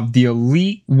have the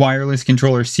Elite Wireless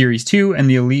Controller Series 2 and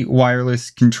the Elite Wireless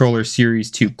Controller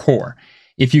Series 2 Core.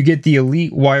 If you get the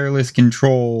Elite Wireless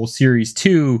Control Series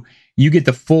 2, you get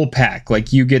the full pack.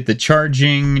 Like you get the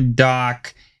charging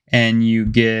dock, and you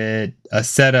get a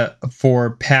set of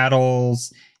 4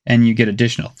 paddles, and you get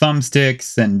additional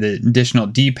thumbsticks and the additional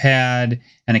D-pad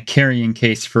and a carrying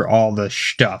case for all the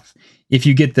stuff. If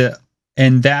you get that's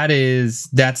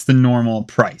the normal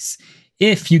price.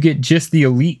 If you get just the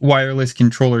Elite Wireless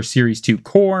Controller Series 2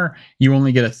 Core, you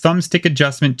only get a thumbstick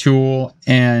adjustment tool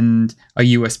and a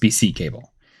USB-C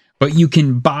cable. But you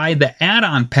can buy the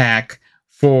add-on pack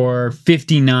for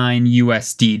 $59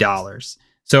 USD.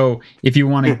 So if you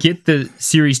want to get the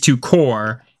Series 2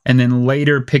 Core and then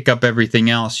later pick up everything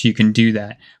else, you can do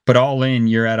that. But all in,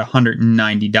 you're at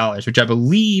 $190, which I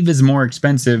believe is more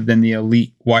expensive than the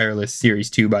Elite Wireless Series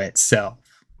 2 by itself.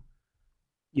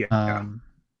 Yeah.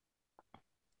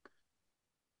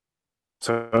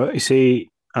 So you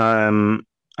see,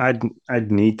 I'd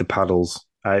need the paddles.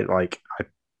 I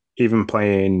even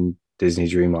playing Disney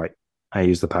Dreamlight, I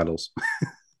use the paddles.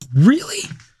 Really?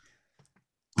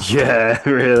 Yeah,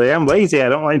 really. I'm lazy. I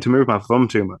don't like to move my thumb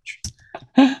too much.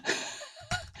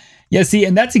 Yeah, see,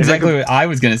 and that's exactly what I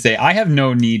was going to say. I have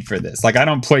no need for this. Like, I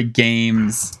don't play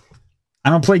games. I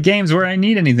don't play games where I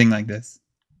need anything like this.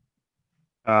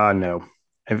 No.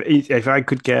 If I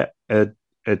could get a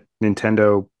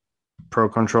Nintendo Pro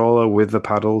controller with the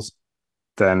paddles,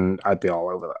 then I'd be all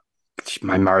over that.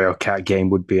 My Mario Kart game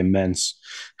would be immense.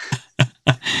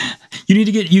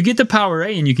 You get the Power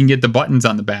A, and you can get the buttons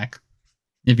on the back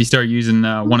if you start using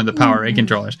one of the Power A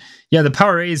controllers. Yeah, the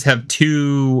Power A's have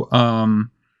 2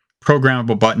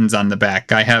 programmable buttons on the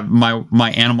back. I have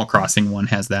my Animal Crossing one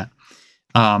has that.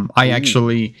 I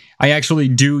actually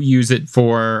do use it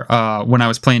for when I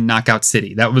was playing Knockout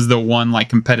City. That was the one like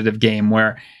competitive game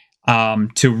where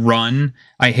to run,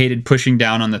 I hated pushing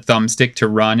down on the thumbstick to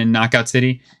run in Knockout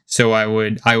City. So I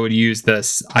would use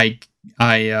this. I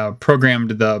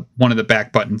programmed one of the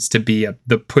back buttons to be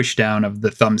the push down of the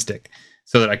thumbstick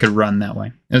so that I could run that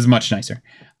way. It was much nicer.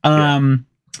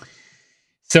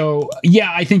 So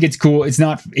yeah, I think it's cool. It's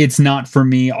not for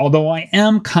me. Although I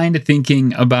am kind of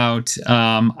thinking about.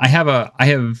 I have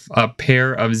a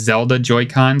pair of Zelda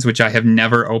Joy-Cons which I have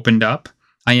never opened up.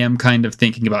 I am kind of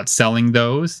thinking about selling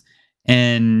those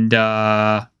and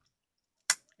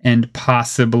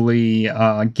possibly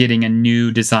getting a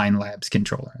new Design Labs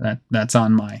controller. That's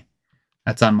on my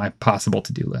possible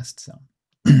to do list. So.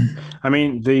 I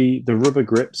mean the rubber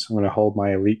grips. I'm going to hold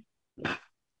my Elite.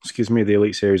 Excuse me, the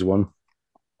Elite Series 1.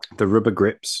 The rubber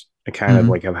grips are kind of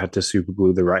like I've had to super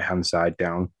glue the right hand side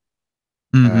down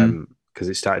because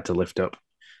it started to lift up,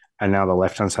 and now the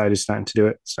left hand side is starting to do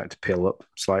it. It's starting to peel up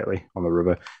slightly on the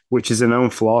rubber, which is a known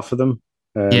flaw for them.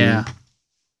 Yeah.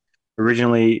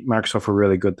 Originally, Microsoft were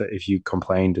really good that if you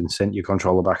complained and sent your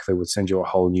controller back, they would send you a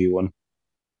whole new one.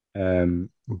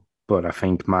 But I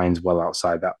think mine's well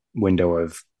outside that window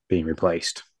of being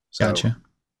replaced. So, gotcha.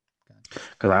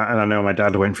 Because I know my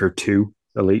dad went through 2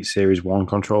 Elite Series 1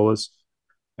 controllers.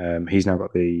 He's now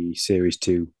got the Series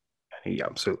 2, and he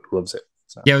absolutely loves it.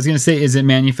 So. Yeah, I was going to say, is it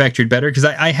manufactured better? Because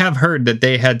I have heard that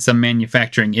they had some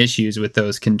manufacturing issues with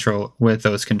those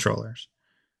controllers.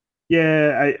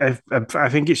 Yeah, I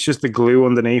think it's just the glue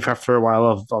underneath. After a while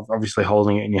of obviously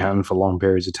holding it in your hand for long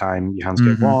periods of time, your hands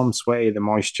get warm, sweaty. The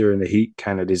moisture and the heat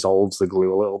kind of dissolves the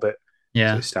glue a little bit.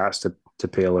 Yeah, so it starts to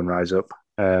peel and rise up.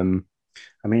 I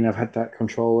mean, I've had that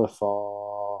controller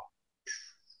for,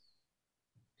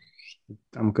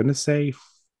 I'm going to say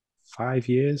 5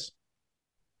 years.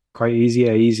 Quite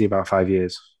easy about 5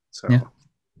 years. So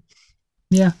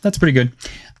yeah, that's pretty good.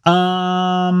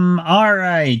 All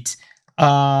right.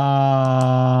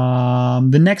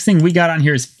 The next thing we got on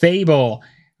here is Fable.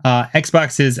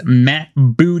 Xbox's Matt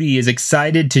Booty is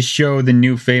excited to show the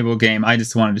new Fable game. I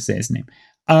just wanted to say his name.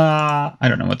 I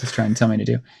don't know what this is trying to tell me to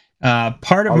do.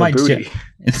 Part of my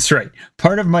that's right.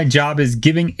 Part of my job is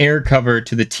giving air cover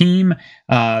to the team,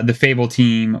 the Fable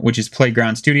team, which is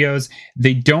Playground Studios.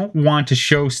 They don't want to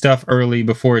show stuff early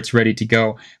before it's ready to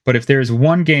go. But if there's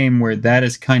one game where that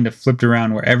is kind of flipped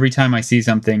around, where every time I see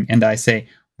something and I say,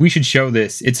 we should show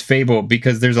this, it's Fable,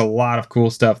 because there's a lot of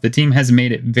cool stuff. The team has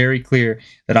made it very clear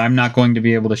that I'm not going to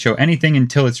be able to show anything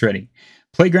until it's ready.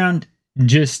 Playground,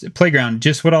 just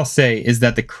what I'll say is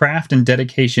that the craft and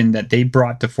dedication that they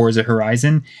brought to Forza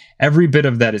Horizon, every bit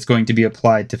of that is going to be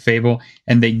applied to Fable,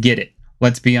 and they get it.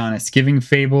 Let's be honest, giving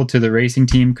Fable to the racing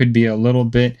team could be a little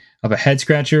bit of a head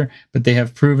scratcher, but they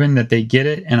have proven that they get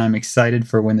it, and I'm excited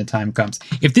for when the time comes.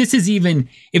 If this is even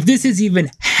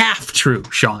half true,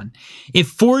 Sean, if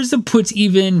Forza puts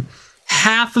even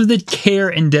half of the care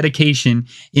and dedication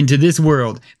into this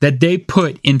world that they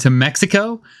put into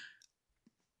Mexico,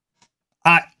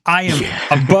 I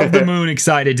am above the moon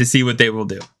excited to see what they will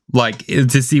do. Like,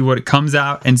 to see what comes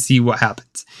out and see what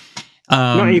happens.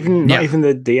 Not even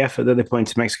the effort that they put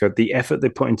into Mexico, the effort they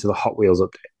put into the Hot Wheels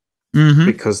update.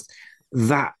 Because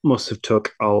that must have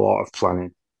took a lot of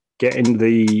planning. Getting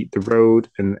the road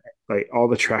and like all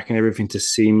the track and everything to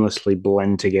seamlessly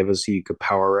blend together so you could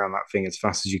power around that thing as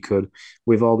fast as you could,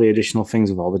 with all the additional things,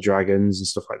 with all the dragons and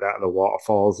stuff like that, the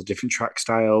waterfalls, the different track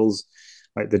styles,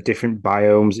 like the different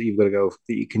biomes that you've got to go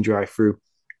that you can drive through.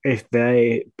 If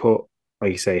they put,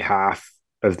 like you say, half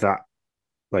of that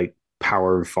like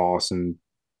power and force and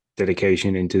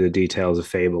dedication into the details of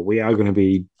Fable, we are going to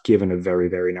be given a very,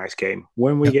 very nice game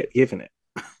when we get given it.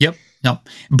 Yep.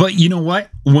 But you know what?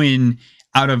 When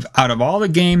out of all the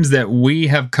games that we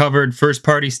have covered first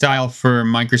party style for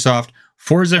Microsoft,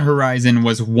 Forza Horizon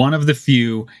was one of the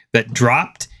few that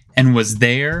dropped and was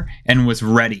there and was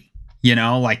ready. You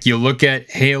know, like you look at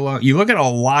Halo, you look at a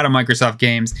lot of Microsoft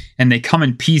games and they come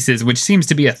in pieces, which seems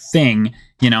to be a thing.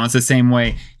 You know, it's the same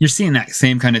way you're seeing that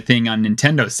same kind of thing on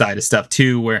Nintendo's side of stuff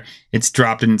too, where it's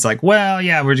dropped and it's like, well,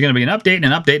 yeah, we're going to be an update and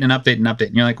an update and an update and an update.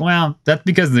 And you're like, well, that's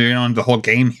because they're on the whole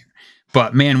game here.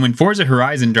 But man, when Forza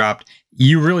Horizon dropped,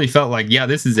 you really felt like, yeah,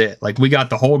 this is it. Like we got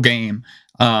the whole game.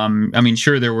 I mean,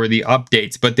 sure, there were the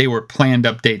updates, but they were planned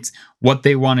updates. What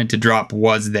they wanted to drop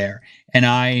was there. And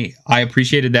I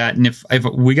appreciated that. And if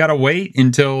we got to wait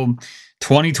until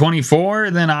 2024,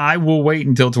 then I will wait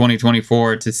until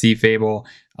 2024 to see Fable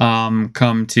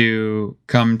come to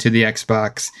the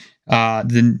Xbox,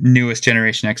 the newest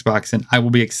generation Xbox, and I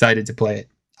will be excited to play it.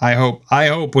 I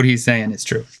hope what he's saying is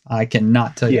true. I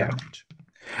cannot tell you how much.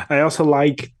 I also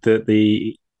like that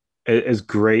as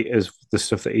great as the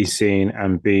stuff that he's seen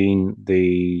and being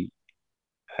the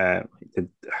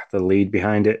lead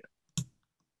behind it.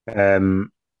 I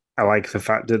like the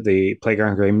fact that the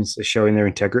Playground Games are showing their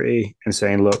integrity and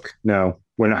saying, look, no,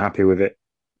 we're not happy with it.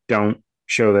 Don't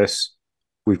show this.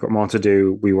 We've got more to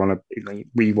do. We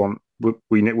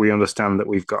understand that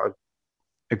we've got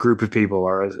a group of people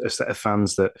or a set of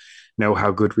fans that know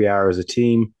how good we are as a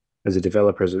team, as a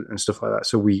developer, and stuff like that.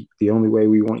 So the only way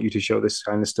we want you to show this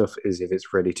kind of stuff is if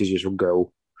it's ready to just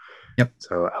go. Yep.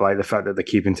 So I like the fact that they're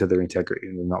keeping to their integrity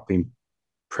and they're not being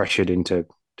pressured into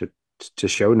to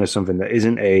showing us something that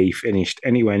isn't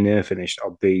anywhere near finished,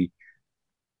 or be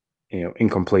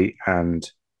incomplete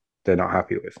and they're not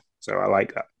happy with. So I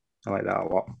like that. I like that a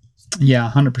lot.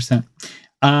 Yeah, 100%.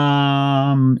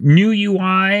 New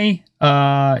UI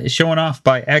showing off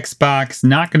by Xbox,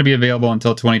 not going to be available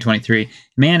until 2023.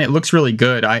 Man, it looks really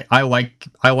good. I like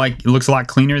it looks a lot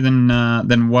cleaner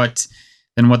than what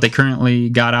they currently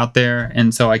got out there,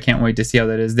 and so I can't wait to see how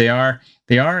that is. They are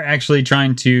actually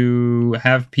trying to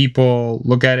have people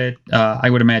look at it, I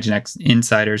would imagine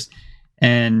insiders,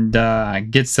 and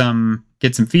get some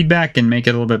feedback and make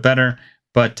it a little bit better.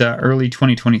 But early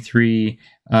 2023,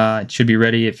 it should be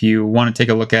ready. If you want to take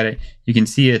a look at it, you can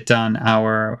see it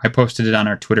I posted it on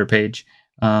our Twitter page,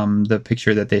 the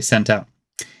picture that they sent out.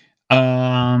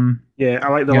 Yeah, I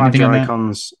like the larger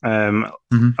icons. I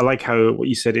like what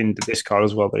you said in the Discord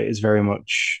as well, that it is very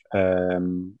much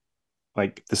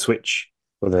like the Switch,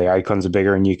 where the icons are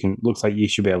bigger and looks like you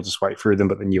should be able to swipe through them,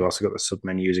 but then you also got the sub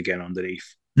menus again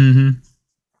underneath. Mm-hmm.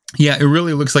 Yeah, it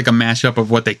really looks like a mashup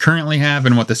of what they currently have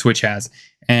and what the Switch has,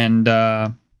 and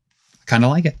I kind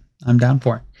of like it. I'm down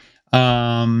for it.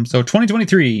 So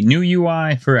 2023, new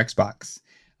UI for Xbox.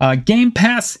 Game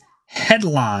Pass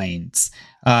headlines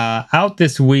out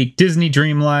this week. Disney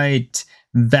Dreamlight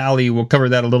Valley, we'll cover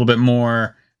that a little bit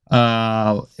more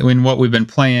in what we've been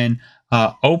playing.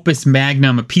 Opus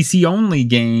Magnum, a PC-only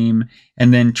game,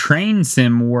 and then Train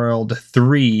Sim World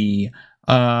 3,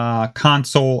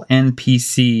 console and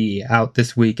PC, out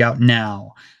this week, out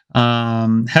now.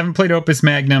 Haven't played Opus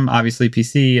Magnum, obviously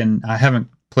PC, and I haven't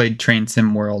played Train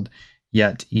Sim World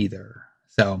yet either.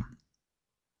 So,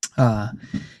 like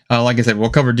I said, we'll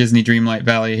cover Disney Dreamlight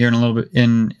Valley here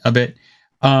in a bit.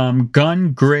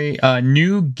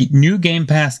 New Game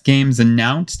Pass games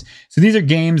announced. So these are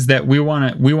games that we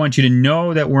want you to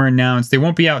know that were announced. They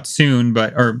won't be out soon,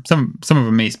 or some of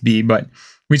them may be, but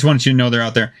we just want you to know they're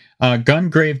out there.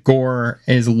 Gungrave Gore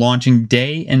is launching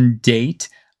day and date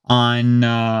on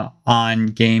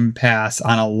Game Pass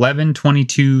on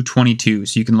 11/22/22,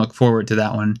 so you can look forward to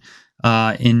that one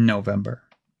in November.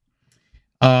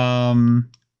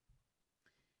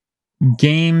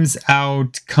 Games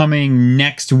out coming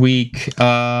next week.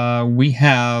 We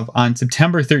have on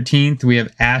September 13th, we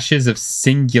have Ashes of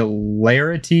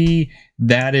Singularity.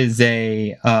 That is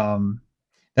a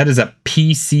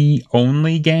PC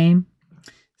only game.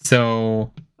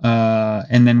 So,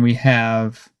 and then we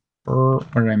have,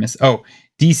 what did I miss? Oh,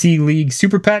 DC League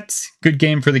Super Pets, good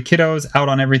game for the kiddos, out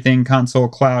on everything, console,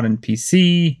 cloud, and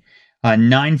PC.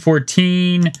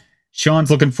 9/14,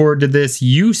 Sean's looking forward to this.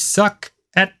 You Suck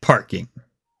at Parking.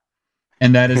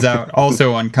 And that is out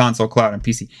also on console, cloud, and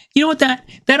PC. You know what,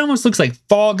 that almost looks like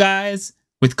Fall Guys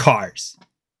with cars.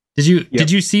 Did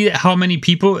you see how many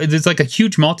people? There's like a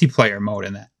huge multiplayer mode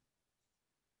in that.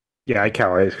 Yeah, I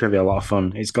can't wait. It's going to be a lot of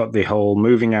fun. It's got the whole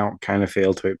moving out kind of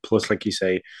feel to it. Plus, like you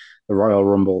say, the Royal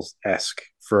Rumble-esque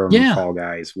from Fall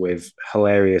Guys with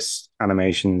hilarious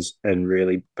animations and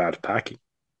really bad packing.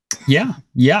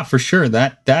 Yeah, for sure.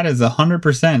 That is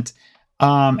 100%.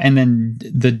 And then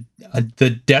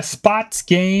the Despots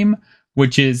game,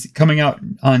 which is coming out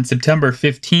on September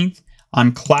 15th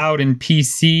on cloud and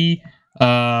PC.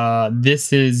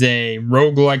 This is a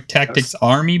roguelike tactics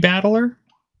army battler.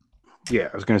 Yeah,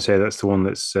 I was going to say that's the one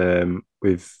that's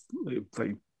with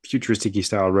like futuristic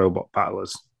style robot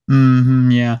battlers.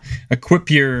 Yeah, equip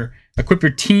your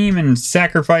team and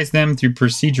sacrifice them through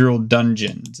procedural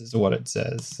dungeons is what it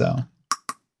says. So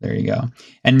there you go.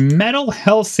 And Metal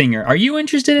Hellsinger. Are you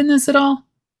interested in this at all?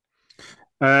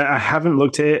 I haven't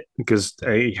looked at it because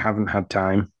I haven't had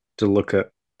time to look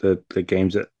at the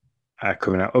games that are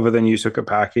coming out, other than You Suck at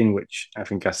Parking, which I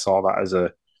think I saw that as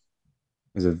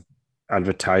a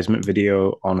advertisement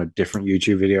video on a different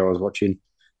YouTube video I was watching.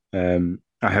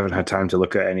 I haven't had time to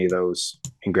look at any of those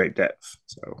in great depth.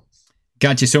 So,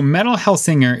 gotcha. So Metal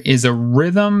Hellsinger is a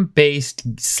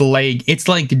rhythm-based sleigh. It's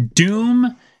like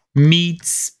Doom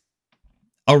meets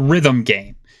a rhythm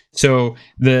game. So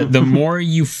the more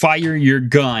you fire your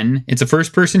gun, it's a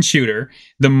first-person shooter.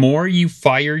 The more you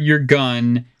fire your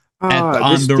gun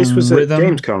this was rhythm.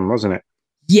 Gamescom, wasn't it?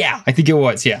 Yeah, I think it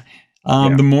was. Yeah.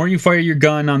 The more you fire your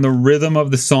gun on the rhythm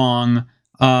of the song,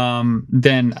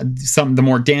 then the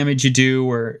more damage you do,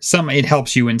 or it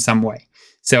helps you in some way.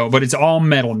 So, but it's all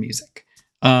metal music.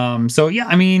 So yeah,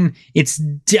 I mean, it's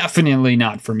definitely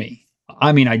not for me.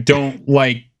 I mean, I don't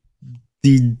like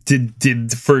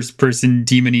the first person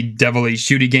demony devilly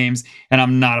shooty games, and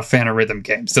I'm not a fan of rhythm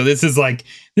games. So this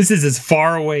is as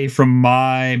far away from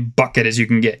my bucket as you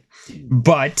can get.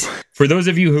 But for those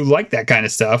of you who like that kind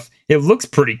of stuff, it looks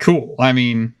pretty cool. I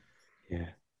mean, yeah.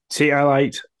 See, I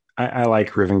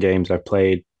like rhythm games. I've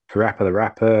played Parappa the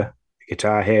Rapper,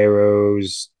 Guitar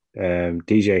Heroes,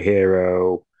 DJ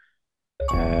Hero.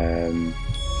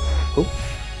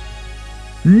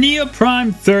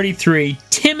 Neoprime 33,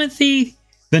 Timothy,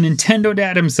 the Nintendo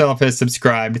Dad himself, has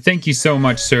subscribed. Thank you so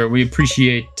much, sir. We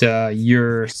appreciate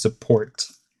your support.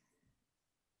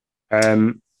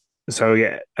 So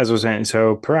yeah, as I was saying,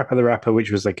 so Parappa the Rapper,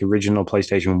 which was like original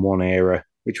PlayStation 1 era,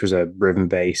 which was a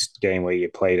rhythm-based game where you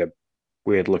played a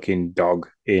weird-looking dog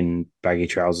in baggy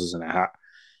trousers and a hat.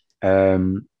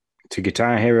 To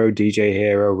Guitar Hero, DJ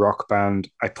Hero, Rock Band,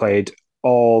 I played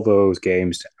all those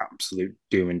games to absolute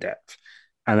doom and depth.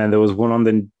 And then there was one on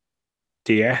the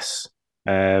DS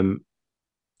that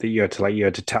you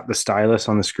had to tap the stylus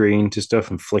on the screen to stuff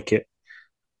and flick it.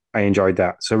 I enjoyed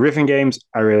that. So rhythm games,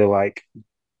 I really like.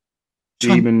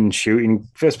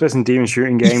 First-person demon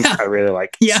shooting games, I really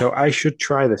like. Yeah. So I should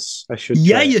try this.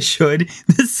 You should.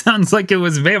 This sounds like it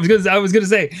was. I was going to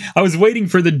say, I was waiting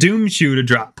for the Doom shoe to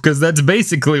drop, because that's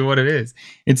basically what it is.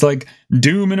 It's like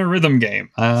Doom in a rhythm game.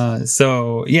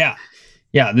 So yeah,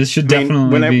 this should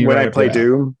definitely be. When I play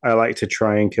Doom, I like to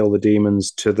try and kill the demons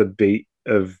to the beat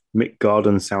of Mick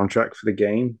Gordon's soundtrack for the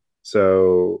game.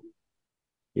 So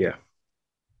yeah.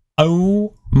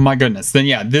 Oh my goodness. Then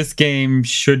yeah, this game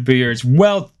should be yours.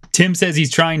 Well, Tim says he's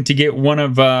trying to get one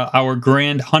of our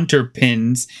Grand Hunter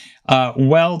pins.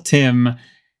 Well, Tim,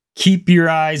 keep your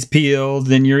eyes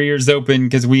peeled and your ears open,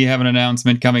 because we have an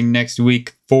announcement coming next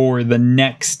week for the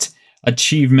next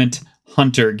Achievement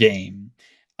Hunter game.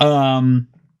 So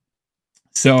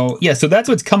that's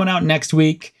what's coming out next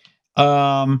week.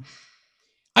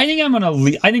 I think I'm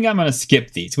gonna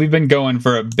skip these. We've been going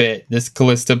for a bit. This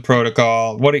Callisto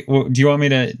Protocol. What do you want me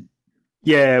to?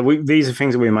 Yeah, these are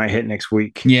things that we might hit next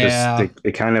week. Yeah,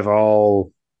 they kind of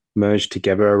all merge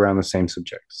together around the same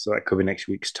subject. So that could be next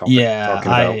week's topic. Yeah,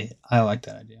 I like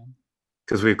that idea,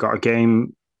 because we've got a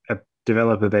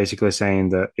developer basically saying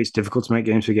that it's difficult to make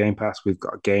games for Game Pass. We've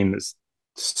got a game that's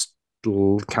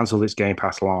cancelled its Game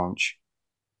Pass launch,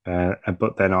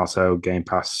 but then also Game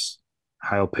Pass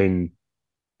helping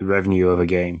the revenue of a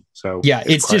game. So yeah,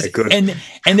 it's just good. And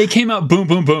they came out boom,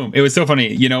 boom, boom. It was so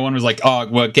funny. One was like, oh,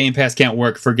 well, Game Pass can't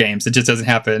work for games. It just doesn't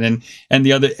happen. And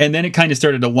then it kind of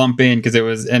started to lump in, because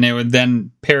it would then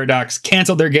Paradox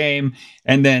canceled their game,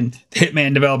 and then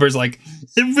Hitman developers like,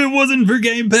 if it wasn't for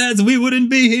Game Pass, we wouldn't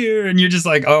be here. And you're just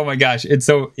like, oh my gosh, it's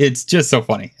just so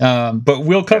funny. But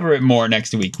we'll cover it more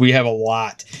next week. We have a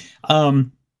lot.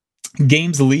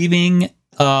 Games leaving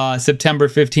September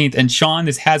 15th, and Sean,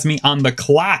 this has me on the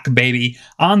clock, baby,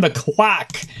 on the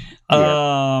clock.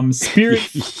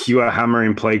 Spirit, you are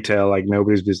hammering Plague Tale like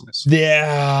nobody's business.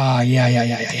 Yeah.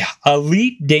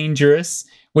 Elite Dangerous,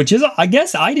 which is, I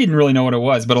guess I didn't really know what it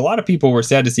was, but a lot of people were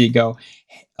sad to see it go.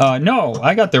 No,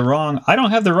 I got the wrong. I don't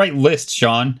have the right list,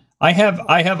 Sean. I have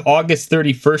August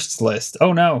 31st's list.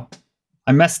 Oh no,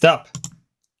 I messed up,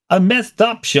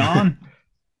 Sean.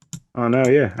 Oh no,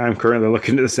 yeah. I'm currently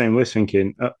looking at the same list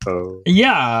thinking, uh-oh.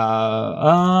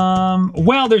 Yeah.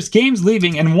 Well, there's games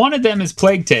leaving, and one of them is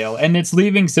Plague Tale, and it's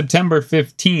leaving September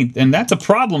 15th, and that's a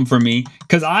problem for me,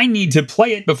 because I need to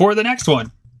play it before the next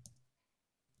one.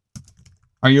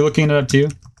 Are you looking it up too?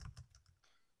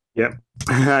 Yep,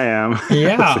 I am.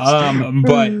 Yeah.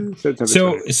 But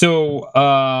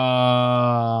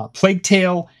Plague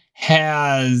Tale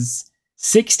has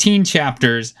 16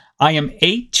 chapters. I am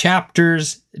 8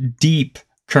 chapters deep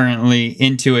currently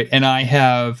into it, and I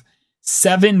have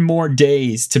 7 more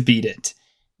days to beat it.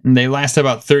 And they last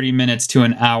about 30 minutes to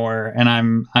an hour, and I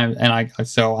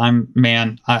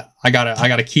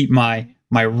gotta keep my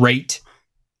rate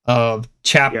of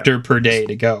chapter per day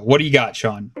to go. What do you got,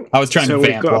 Sean? I was trying to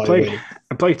vamp while you waited.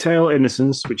 I play Tale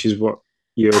Innocence, which is what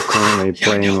you're currently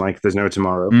playing like there's no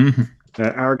tomorrow. Mm-hmm.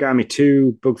 Origami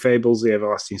 2, Bug Fables, The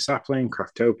Everlasting Sapling,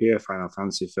 Craftopia, Final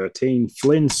Fantasy 13,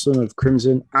 Flynn, Son of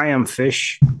Crimson, I Am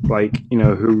Fish,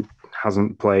 who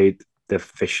hasn't played the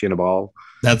Fish in a Ball?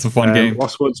 That's a fun game.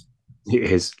 Lost Woods, it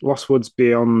is. Lost Woods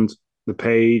Beyond the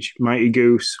Page, Mighty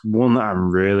Goose, one that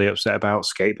I'm really upset about,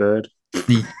 Skatebird.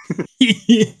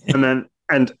 and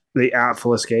The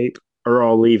Artful Escape are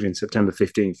all leaving September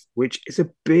 15th, which is a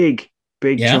big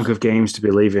chunk of games to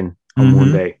be leaving on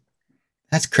one day.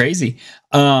 That's crazy.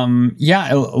 A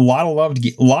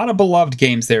lot of beloved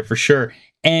games there for sure.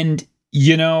 And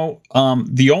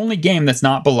the only game that's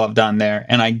not beloved on there,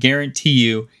 and I guarantee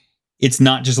you it's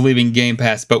not just leaving Game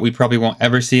Pass, but we probably won't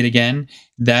ever see it again.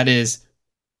 That is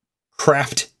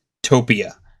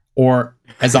Craftopia, or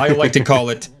as I like to call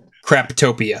it,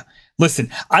 Craptopia.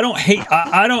 Listen, I don't hate.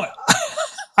 I don't.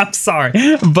 I'm sorry,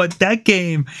 but that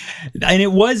game, and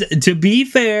it was, to be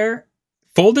fair,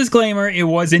 full disclaimer, it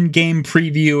was in game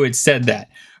preview. It said that,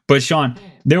 but Sean,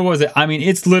 there was I mean,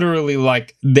 it's literally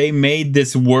like they made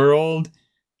this world,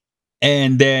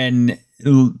 and then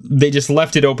they just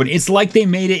left it open. It's like they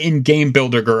made it in Game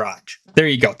Builder Garage. There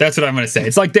you go. That's what I'm going to say.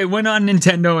 It's like they went on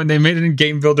Nintendo and they made it in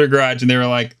Game Builder Garage, and they were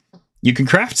like, you can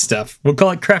craft stuff. We'll call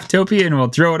it Craftopia and we'll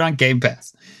throw it on Game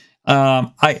Pass.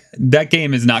 That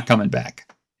game is not coming back.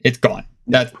 It's gone.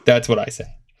 That's what I say.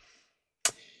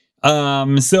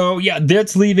 So yeah,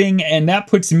 that's leaving, and that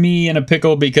puts me in a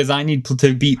pickle because I need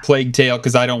to beat Plague Tale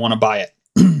because I don't want to buy it.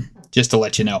 Just to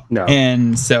let you know. No.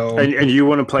 And so, and you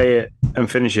want to play it and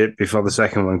finish it before the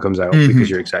second one comes out because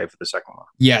you're excited for the second one.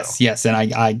 Yes, so. yes, and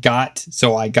I got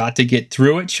to get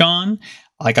through it, Sean.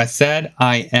 Like I said,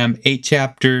 I am 8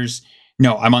 chapters.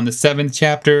 No, I'm on the 7th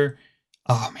chapter.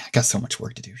 Oh man, I got so much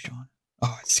work to do, Sean.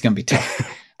 Oh, it's gonna be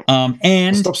tough.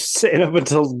 And stop sitting up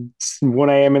until 1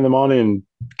 a.m. in the morning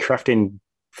crafting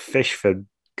fish for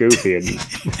Goofy and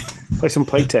play some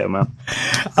Plague Tale, man.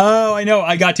 Oh, I know,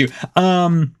 I got to.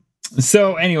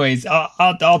 So, anyways,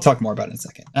 I'll talk more about it in a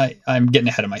second. I'm getting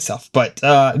ahead of myself, but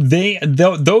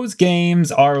those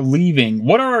games are leaving.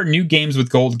 What are our new games with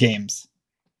gold games?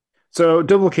 So,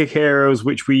 Double Kick Heroes,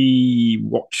 which we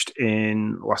watched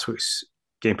in last week's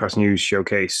Game Pass News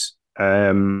showcase.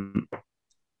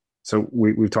 So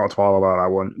we've talked all about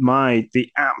that one.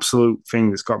 The absolute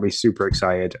thing that's got me super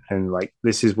excited, and like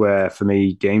this is where for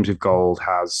me Games with Gold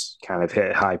has kind of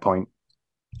hit a high point,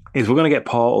 is we're going to get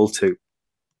Portal 2.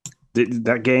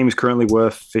 That game is currently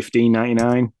worth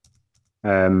 $15.99.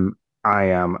 I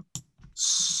am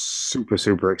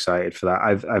super excited for that.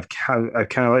 I've kind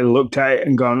of like looked at it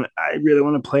and gone, I really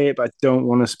want to play it, but I don't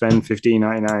want to spend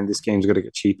 $15.99. This game's going to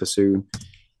get cheaper soon.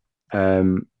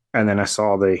 And then I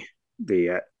saw the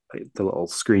little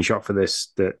screenshot for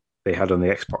this that they had on the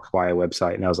Xbox Wire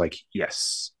website, and I was like,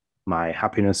 yes, my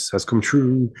happiness has come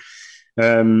true.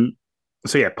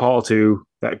 So yeah, Portal 2,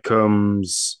 that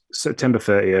comes September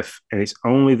 30th, and it's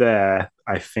only there,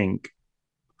 I think,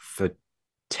 for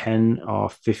 10 or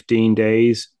 15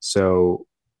 days. So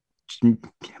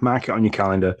mark it on your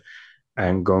calendar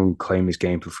and go and claim this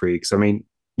game for free. Because I mean,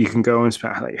 you can go and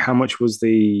spend, like, how much was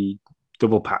the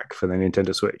double pack for the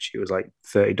Nintendo Switch? It was like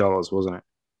 $30, wasn't it?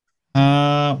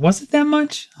 Was it that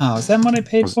much? Oh, is that what I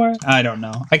paid for it? I don't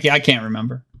know. I can't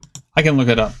remember. I can look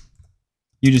it up.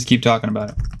 You just keep talking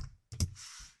about it.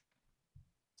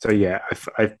 So yeah,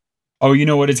 Oh, you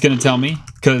know what it's going to tell me?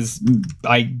 Because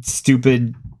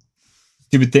stupid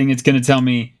thing, it's going to tell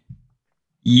me,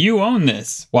 you own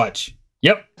this. Watch.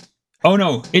 Yep. Oh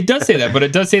no, it does say that, but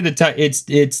it does say it's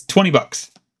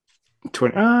 $20.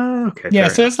 20. Okay. Yeah,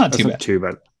 so that's not too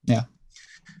bad. Yeah.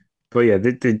 But yeah,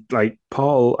 like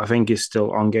Portal, I think, is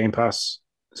still on Game Pass.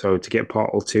 So to get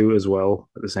Portal 2 as well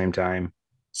at the same time,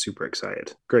 super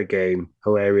excited. Great game,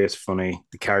 hilarious, funny.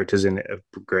 The characters in it are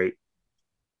great.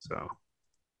 So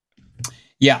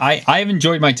yeah, I have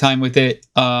enjoyed my time with it.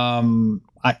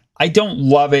 I don't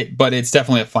love it, but it's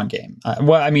definitely a fun game.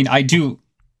 Well, I mean, I do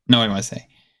know what I want to say.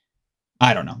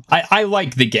 I don't know. I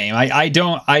like the game. I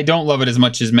don't love it as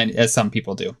much as some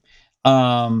people do.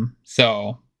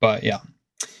 So, but yeah.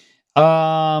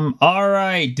 All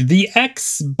right. The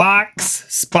Xbox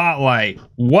Spotlight.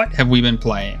 What have we been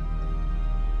playing?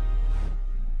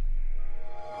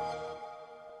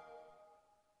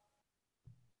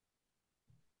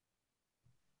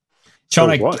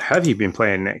 Sean, what have you been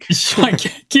playing, Nick? I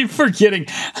keep forgetting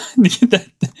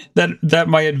that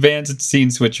my advanced scene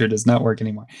switcher does not work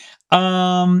anymore.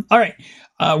 All right.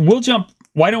 We'll jump.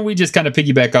 Why don't we just kind of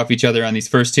piggyback off each other on these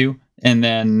first two, and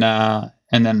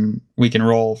then we can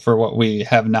roll for what we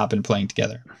have not been playing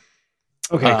together.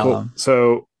 Okay, cool.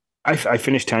 So I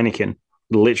finished Tinykin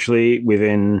literally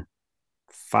within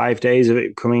 5 days of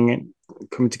it coming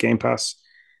to Game Pass.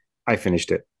 I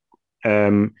finished it.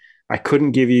 I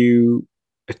couldn't give you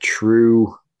a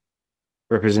true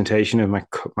representation of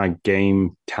my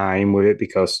game time with it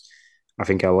because I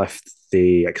think I left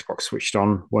the Xbox switched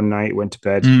on one night, went to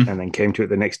bed, and then came to it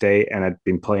the next day, and I'd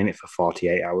been playing it for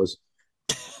 48 hours.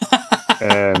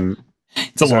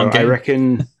 It's a long game. I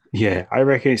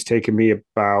reckon it's taken me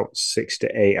about 6 to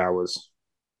 8 hours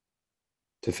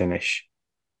to finish,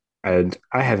 and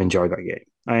I have enjoyed that game.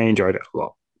 I enjoyed it a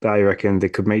lot. I reckon they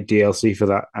could make DLC for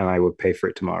that, and I would pay for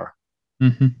it tomorrow.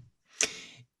 Mm-hmm.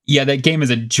 Yeah, that game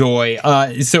is a joy.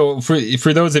 So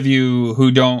for those of you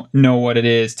who don't know what it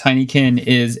is, Tinykin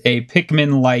is a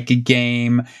Pikmin-like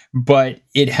game, but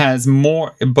it has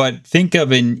more. But think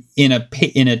of in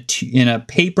a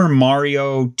Paper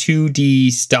Mario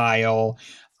 2D style,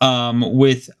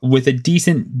 with a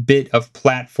decent bit of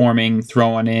platforming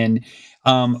thrown in.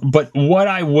 But what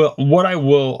I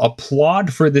will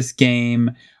applaud for this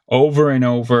game over and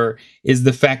over is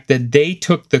the fact that they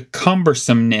took the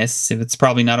cumbersomeness, if it's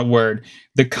probably not a word,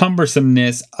 the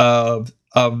cumbersomeness of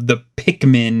the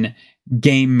Pikmin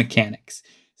game mechanics.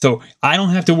 So I don't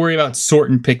have to worry about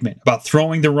sorting Pikmin, about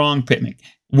throwing the wrong Pikmin.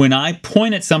 When I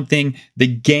point at something, the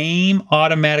game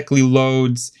automatically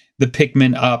loads the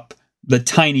Pikmin up, the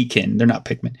Tinykin, they're not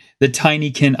Pikmin, the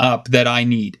Tinykin up that I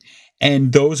need.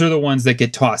 And those are the ones that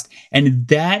get tossed. And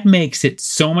that makes it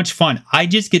so much fun. I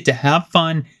just get to have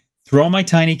fun, throw my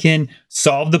Tinykin,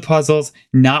 solve the puzzles,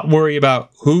 not worry about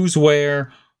who's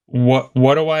where, what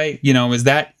do I,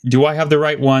 do I have the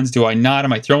right ones? Do I not?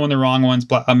 Am I throwing the wrong ones?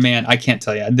 Man, I can't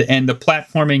tell you. And the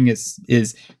platforming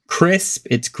is crisp.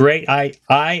 It's great.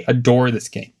 I adore this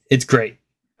game. It's great.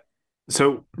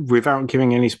 So, without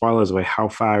giving any spoilers away, how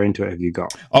far into it have you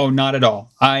got? Oh, not at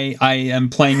all. I am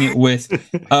playing it with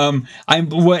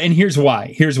and here's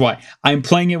why. I'm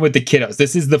playing it with the kiddos.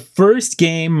 This is the first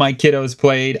game my kiddos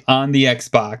played on the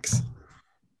Xbox.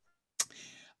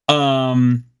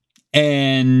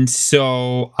 And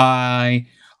so I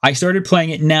started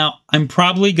playing it. Now, I'm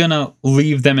probably going to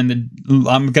leave them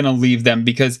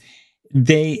because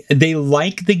they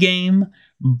like the game,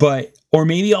 or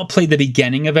maybe I'll play the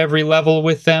beginning of every level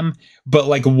with them. But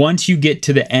like once you get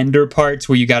to the ender parts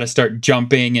where you got to start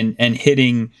jumping and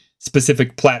hitting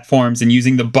specific platforms and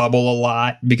using the bubble a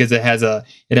lot because it has a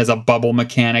bubble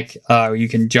mechanic. Where you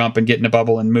can jump and get in a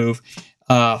bubble and move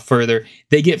further.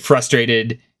 They get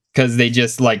frustrated because they're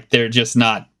just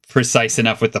not precise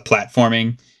enough with the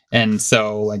platforming. And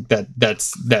so like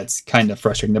that's kind of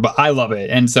frustrating. But I love it.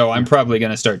 And so I'm probably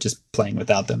going to start just playing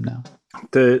without them now.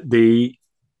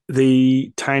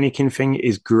 The Tinykin thing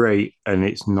is great, and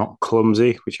it's not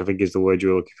clumsy, which I think is the word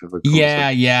you're looking for.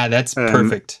 Yeah, that's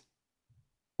perfect.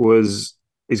 Is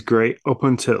great up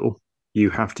until you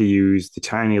have to use the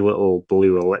tiny little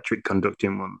blue electric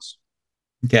conducting ones.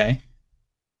 Okay.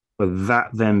 But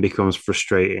that then becomes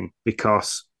frustrating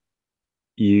because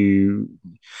you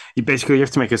basically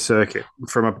have to make a circuit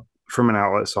from an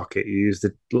outlet socket. You use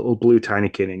the little blue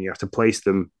Tinykin, and you have to place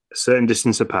them a certain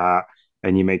distance apart.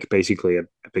 And you make basically a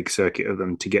big circuit of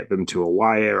them to get them to a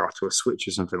wire or to a switch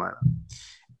or something like that.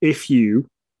 If you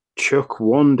chuck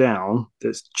one down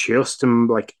that's just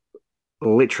like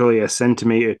literally a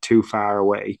centimeter too far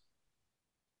away,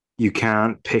 you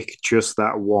can't pick just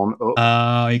that one up.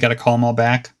 You got to call them all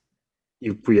back?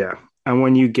 Yeah. And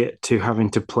when you get to having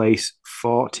to place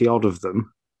 40 odd of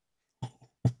them,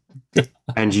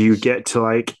 and you get to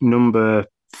like number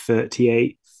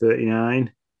 38,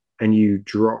 39, and you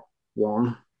drop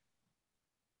one,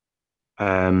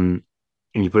 and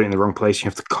you put it in the wrong place, you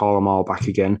have to call them all back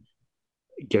again.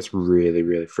 It gets really,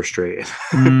 really frustrating.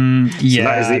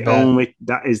 Yeah, so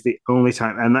that is the only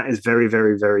time, and that is very,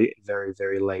 very, very, very,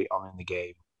 very late on in the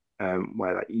game,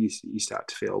 where that you start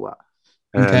to feel that.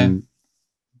 Okay.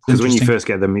 Because when you first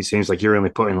get them, it seems like you're only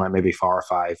putting like maybe 4 or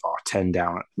 5 or 10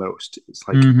 down at most. It's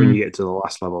like when you get to the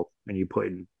last level and you put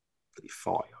in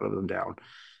 40 of them down,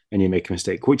 and you make a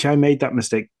mistake, which I made that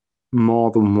mistake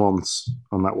more than once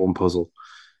on that one puzzle.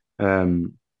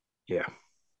 Yeah.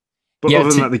 But other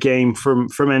than that, the game from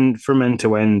end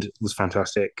to end was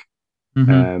fantastic.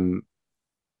 Mm-hmm.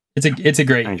 It's a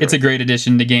great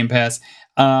addition to Game Pass.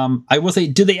 I will say,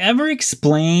 do they ever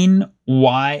explain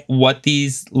what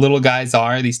these little guys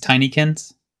are, these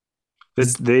Tinykins?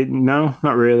 No,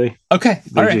 not really. Okay,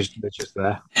 they're just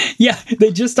there. Yeah,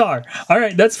 they just are. All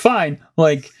right, that's fine.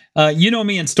 Like, you know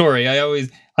me in story.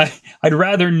 I'd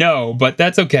rather know, but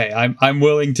that's okay. I'm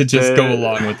willing to just go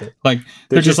along with it. Like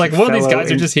they're just like, well, these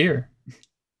guys are just here.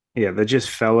 Yeah, they're just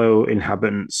fellow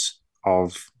inhabitants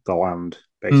of the land.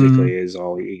 Basically, is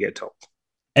all you get told.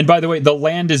 And by the way, the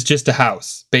land is just a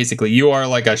house. Basically, you are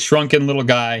like a shrunken little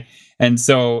guy, and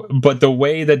so. But the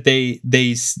way that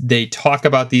they talk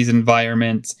about these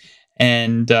environments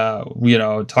and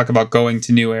talk about going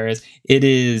to new areas, it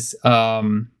is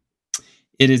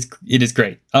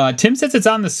great. Tim says it's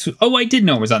on the. Oh, I did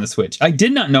know it was on the Switch. I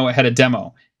did not know it had a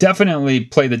demo. Definitely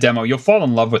play the demo. You'll fall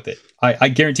in love with it. I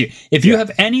guarantee you. If you have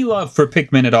any love for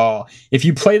Pikmin at all, if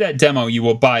you play that demo, you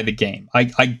will buy the game.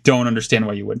 I don't understand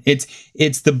why you wouldn't.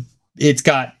 It's the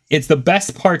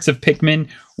best parts of Pikmin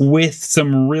with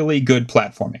some really good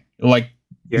platforming. Like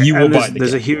you will buy the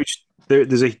game.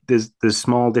 there's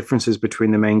small differences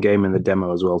between the main game and the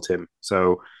demo as well, Tim.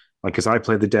 So, like, as I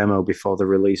played the demo before the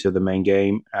release of the main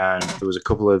game, and there was a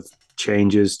couple of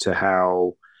changes to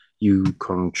how you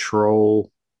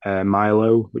control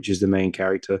Milo, which is the main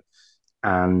character,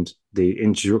 and the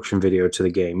introduction video to the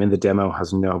game in the demo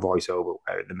has no voiceover,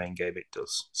 where in the main game it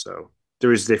does. So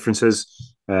there is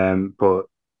differences, but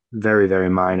very, very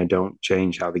minor. Don't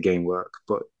change how the game works,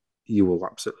 but you will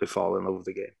absolutely fall in love with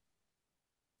the game.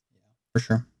 For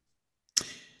sure.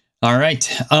 All right.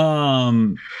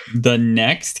 The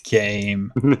next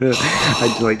game.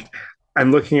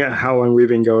 I'm looking at how long we've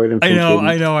been going. And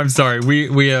I know. I'm sorry.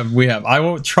 We have. I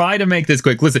will try to make this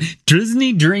quick. Listen,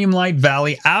 Disney Dreamlight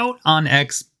Valley out on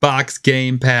Xbox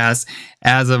Game Pass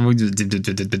as of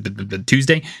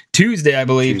Tuesday. I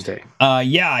believe. Tuesday.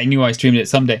 Yeah, I knew I streamed it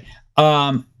someday.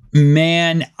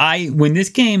 Man, when this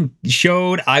game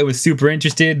showed, I was super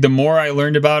interested. The more I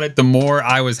learned about it, the more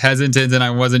I was hesitant and I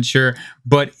wasn't sure.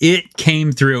 But it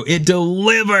came through. It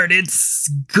delivered. It's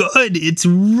good. It's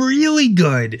really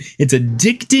good. It's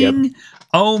addicting. Yep.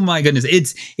 Oh my goodness.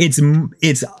 It's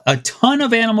a ton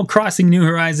of Animal Crossing New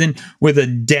Horizon with a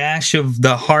dash of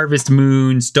the Harvest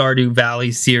Moon Stardew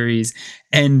Valley series.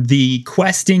 And the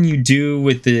questing you do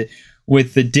with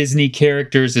the Disney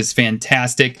characters is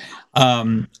fantastic.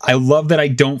 I love that I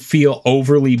don't feel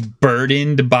overly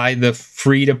burdened by the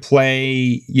free to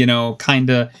play, kind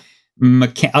of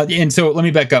and so let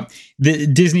me back up. The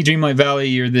Disney Dreamlight Valley,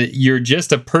 you're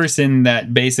just a person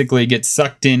that basically gets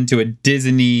sucked into a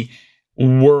Disney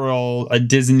world, a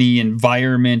Disney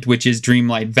environment, which is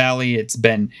Dreamlight Valley. It's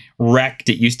been wrecked.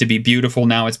 It used to be beautiful.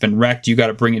 Now it's been wrecked. You got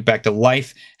to bring it back to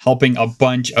life, helping a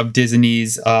bunch of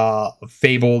Disney's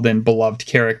fabled and beloved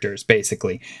characters,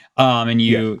 basically. And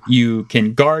you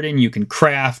can garden, you can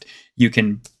craft, you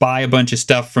can buy a bunch of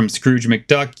stuff from Scrooge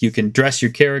McDuck. You can dress your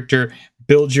character,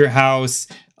 build your house,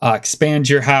 expand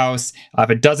your house. If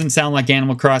it doesn't sound like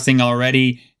Animal Crossing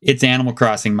already, it's Animal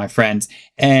Crossing, my friends.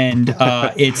 And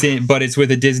but it's with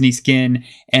a Disney skin,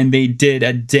 and they did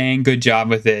a dang good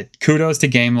job with it. Kudos to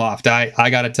Gameloft.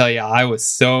 I got to tell you, I was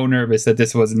so nervous that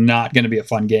this was not going to be a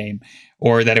fun game,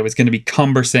 or that it was going to be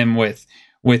cumbersome with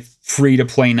free to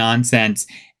play nonsense.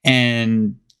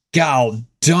 And god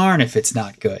darn if it's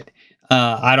not good.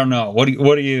 I don't know. What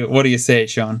do you say,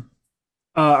 Sean?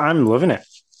 I'm loving it.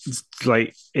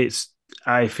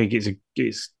 I think it's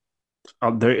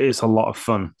a lot of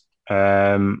fun.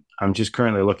 I'm just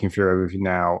currently looking through everything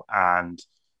now, and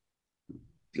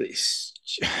there's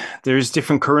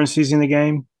different currencies in the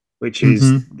game, which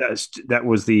is that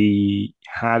was the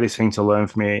hardest thing to learn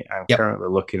for me. I'm currently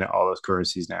looking at all those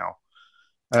currencies now.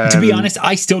 To be honest,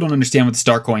 I still don't understand what the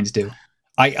star coins do.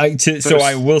 So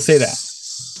I will say that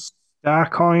star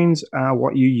coins are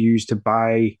what you use to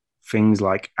buy things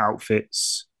like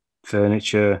outfits,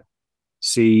 furniture,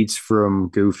 seeds from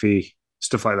Goofy,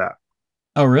 stuff like that.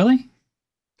 Oh, really?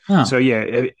 Oh. So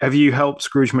yeah, have you helped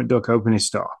Scrooge McDuck open his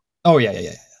store? Oh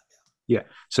yeah.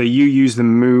 So you use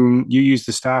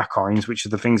the star coins, which are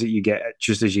the things that you get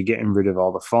just as you're getting rid of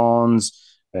all the fawns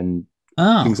and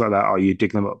things like that, or you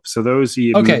dig them up. So those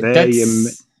are okay.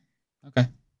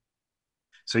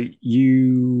 So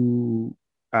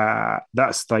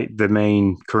that's like the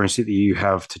main currency that you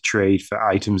have to trade for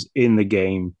items in the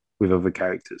game with other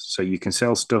characters. So you can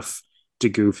sell stuff to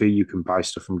Goofy, you can buy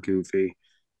stuff from Goofy.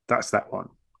 That's that one.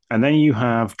 And then you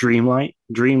have Dreamlight.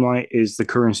 Dreamlight is the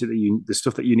currency the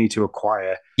stuff that you need to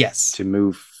acquire to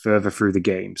move further through the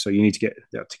game. So you need to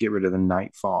get rid of the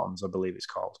night farms, I believe it's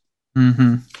called.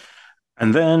 Mm-hmm.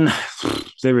 And then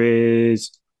there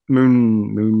is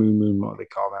Moon. What do they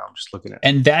call that? I'm just looking at it.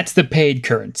 And that's the paid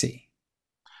currency.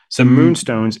 So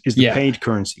Moonstones is the paid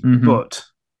currency, but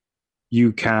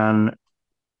you can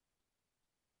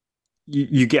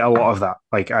you get a lot of that.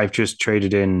 Like I've just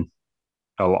traded in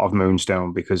a lot of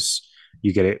Moonstone because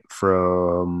you get it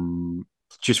from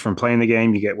playing the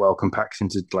game. You get welcome packs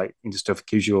into stuff. It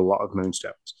gives you a lot of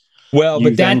Moonstones. Well,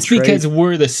 but that's because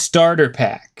we're the starter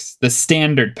packs, the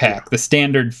standard pack, the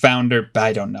standard founder.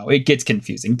 I don't know. It gets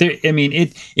confusing.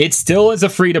 It still is a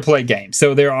free to play game,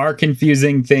 so there are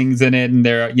confusing things in it, and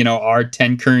there are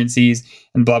 10 currencies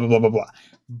and blah blah blah blah blah.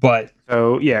 But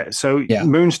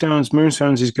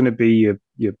Moonstones is going to be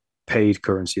your paid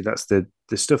currency. That's the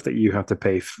stuff that you have to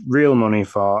pay real money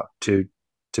for to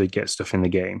get stuff in the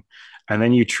game, and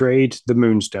then you trade the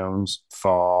Moonstones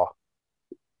for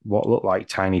what look like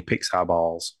tiny Pixar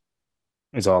balls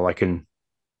is all I can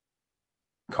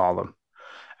call them.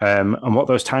 And what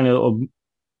those tiny little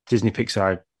Disney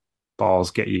Pixar balls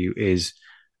get you is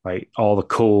like all the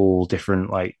cool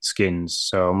different like skins.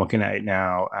 So I'm looking at it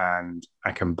now and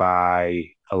I can buy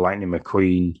a Lightning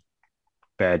McQueen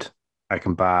bed. I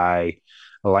can buy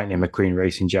a Lightning McQueen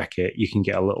racing jacket. You can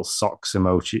get a little socks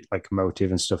emoji, like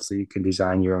motive and stuff, so you can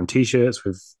design your own t-shirts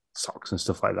with socks and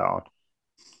stuff like that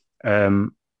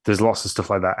on. There's lots of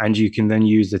stuff like that, and you can then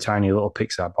use the tiny little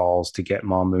Pixar balls to get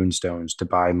more moonstones, to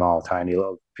buy more tiny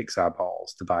little Pixar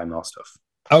balls, to buy more stuff.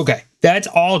 Okay, that's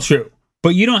all true.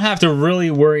 But you don't have to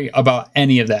really worry about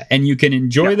any of that. And you can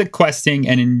enjoy the questing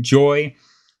and enjoy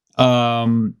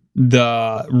raising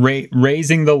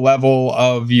the level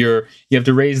of you have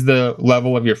to raise the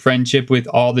level of your friendship with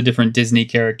all the different Disney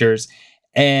characters.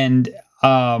 And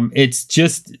it's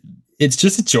just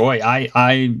a joy.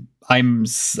 I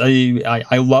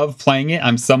love playing it.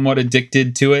 I'm somewhat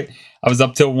addicted to it. I was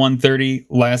up till 1:30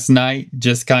 last night,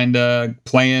 just kind of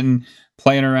playing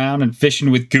around and fishing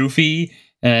with Goofy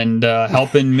and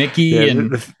helping Mickey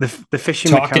and the fishing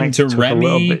talking to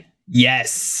Remy.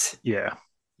 Yes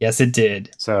it did.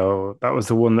 So that was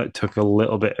the one that took a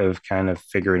little bit of kind of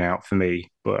figuring out for me,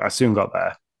 but I soon got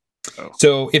there.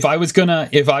 So if I was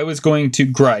going to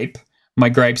gripe, my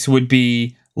gripes would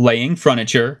be laying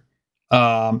furniture.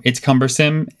 It's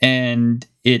cumbersome and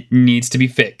it needs to be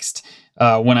fixed.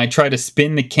 When I try to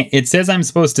spin it says I'm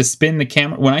supposed to spin the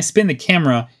camera. When I spin the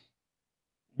camera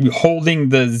holding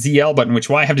the ZL button, which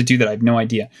why I have to do that, I have no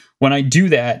idea. When I do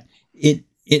that, it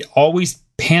always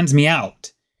pans me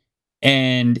out,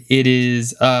 and it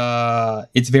is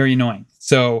it's very annoying.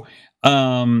 So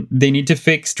they need to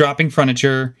fix dropping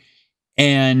furniture,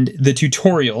 and the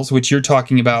tutorials, which you're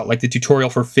talking about, like the tutorial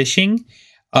for fishing.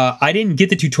 I didn't get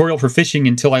the tutorial for fishing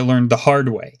until I learned the hard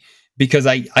way, because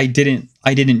I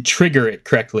didn't trigger it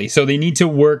correctly. So they need to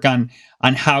work on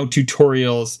how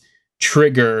tutorials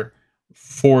trigger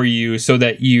for you, so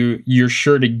that you're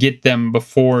sure to get them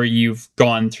before you've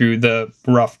gone through the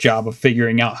rough job of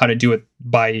figuring out how to do it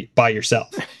by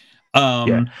yourself.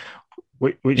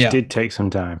 Which did take some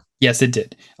time. Yes, it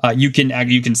did. You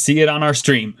can see it on our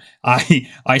stream.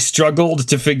 I struggled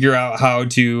to figure out how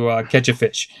to catch a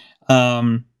fish.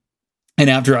 And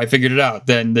after I figured it out,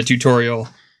 then the tutorial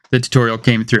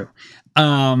came through.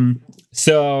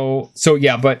 So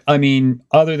yeah, but I mean,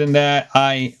 other than that,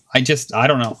 I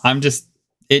don't know.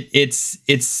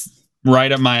 It's right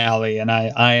up my alley, and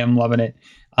I am loving it.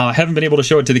 I haven't been able to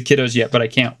show it to the kiddos yet, but I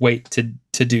can't wait to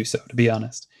do so, to be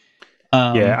honest.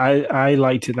 I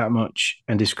liked it that much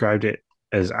and described it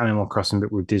as Animal Crossing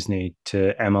but with Disney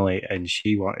to Emily, and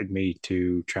she wanted me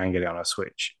to try and get it on a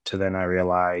Switch. To then I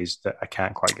realized that I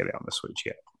can't quite get it on the Switch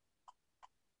yet.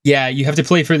 Yeah, you'd have to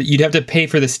pay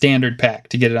for the standard pack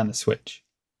to get it on the Switch.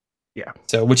 Yeah.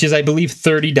 So, which is, I believe,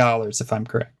 $30 if I'm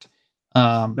correct.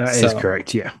 That is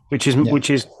correct. Yeah. Which is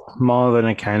more than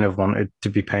I kind of wanted to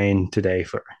be paying today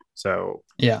for. So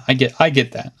yeah, I get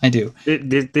that. I do.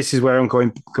 This is where I'm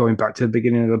going back to the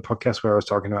beginning of the podcast where I was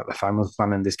talking about the family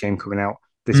plan and this game coming out.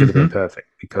 This would have been perfect,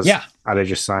 because I'd have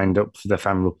just signed up for the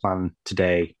family plan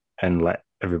today and let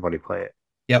everybody play it.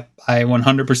 Yep, I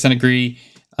 100% agree.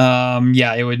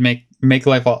 It would make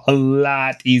life a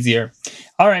lot easier.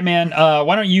 All right, man.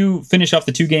 Why don't you finish off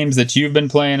the 2 games that you've been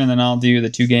playing, and then I'll do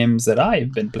the 2 games that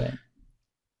I've been playing.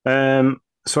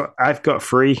 So I've got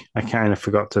 3. I kind of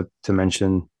forgot to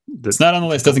mention. It's not on the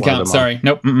list. Doesn't count. Sorry.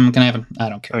 Nope. Can I have it? I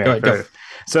don't care. Okay, go ahead. Go.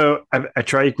 So I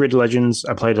tried Grid Legends.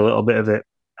 I played a little bit of it.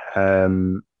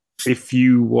 If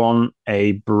you want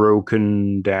a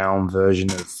broken down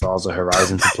version of Forza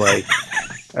Horizon to play,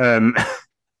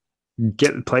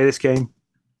 play this game.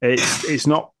 It's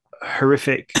not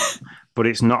horrific, but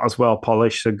it's not as well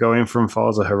polished. So going from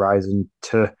Forza Horizon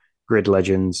to Grid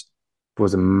Legends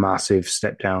was a massive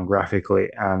step down graphically,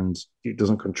 and it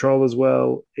doesn't control as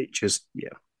well. It just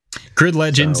Grid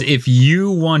Legends, if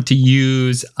you want to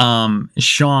use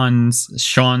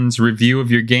Sean's review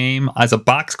of your game as a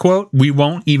box quote, we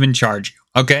won't even charge you.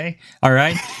 Okay? All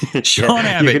right? Sean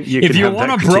Abbott, if you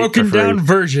want a broken down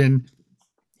version,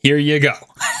 here you go.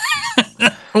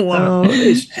 It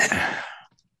is.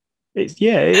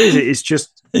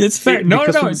 It's fair. No,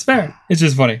 it's fair. It's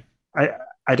just funny.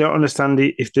 I don't understand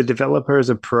if the developer has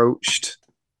approached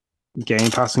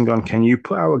Game Pass and gone, can you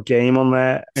put our game on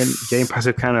there? And Game Pass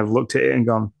have kind of looked at it and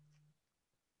gone,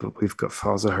 but we've got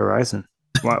Forza Horizon.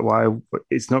 Why?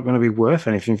 It's not going to be worth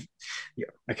anything. Yeah,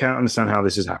 I can't understand how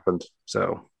this has happened.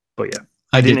 So, but yeah,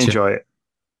 I didn't enjoy it.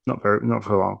 Not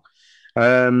for long.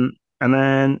 And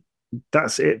then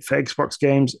that's it for Xbox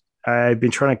games. I've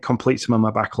been trying to complete some of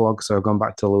my backlog, so I've gone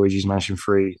back to Luigi's Mansion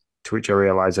 3, to which I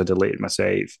realized I deleted my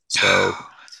save. So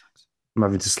I'm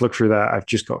having to slug through that. I've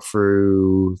just got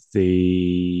through I'm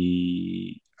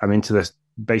into the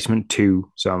basement 2,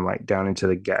 so I'm like down into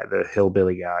the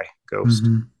hillbilly guy ghost.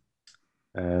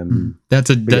 That's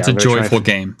a yeah, joyful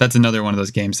game. That's another one of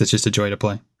those games that's just a joy to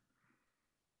play.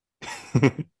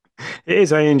 It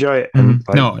is. I enjoy it, and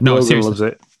No, Logan seriously. loves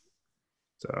it.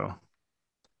 So,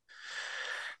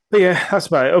 but yeah, that's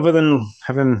about it. Other than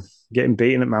getting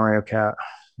beaten at Mario Kart,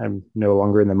 I'm no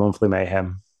longer in the monthly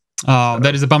mayhem. Oh,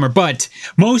 that is a bummer. But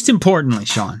most importantly,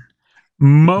 Sean,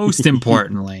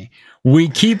 we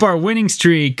keep our winning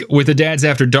streak with the Dads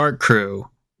After Dark crew,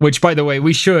 which, by the way,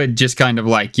 we should just kind of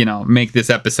make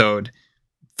this episode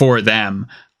for them.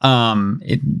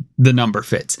 The number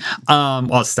fits.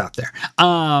 I'll stop there.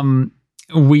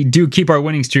 We do keep our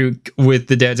winning streak with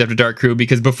the Dads After Dark crew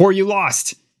because before you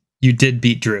lost, you did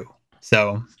beat Drew.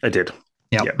 So I did.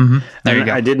 Yep. Yeah. Mm-hmm. There you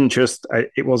go. I didn't just.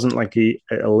 It wasn't like a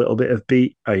little bit of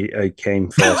beat. I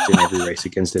came first in every race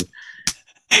against him.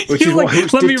 Which is what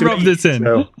Hoots let did me to rub me. this in.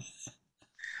 So,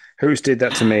 Hoots did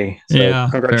that to me. So yeah.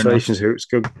 congratulations, Hoots.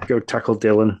 Go tackle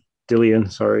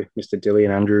Dillian. Sorry, Mr. Dillian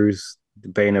Andrews, the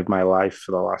bane of my life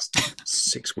for the last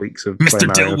 6 weeks of Mr.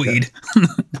 Dillweed.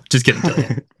 Just kidding,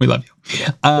 Dillian. We love you.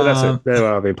 Yeah. But that's it. That's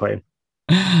what I've been playing.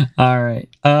 All right.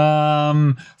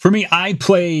 For me, I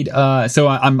played. So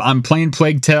I'm playing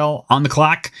Plague Tale on the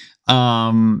clock.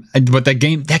 But that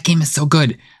game is so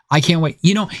good. I can't wait.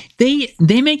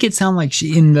 They make it sound like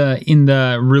in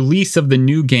the release of the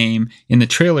new game in the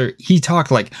trailer, he talked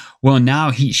like, well,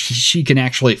 now she can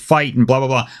actually fight and blah blah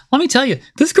blah. Let me tell you,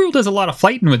 this girl does a lot of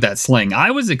fighting with that sling.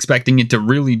 I was expecting it to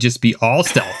really just be all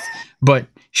stealth, but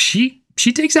she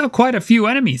takes out quite a few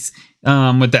enemies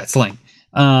with that sling.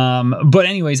 But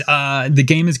anyways, the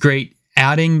game is great.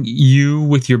 Adding you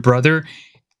with your brother,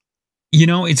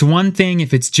 it's one thing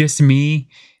if it's just me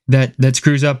that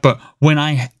screws up, but when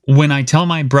I tell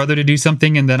my brother to do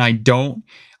something and then I don't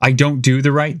do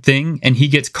the right thing and he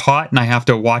gets caught and I have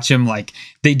to watch him, like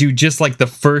they do just like the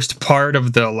first part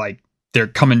of the they're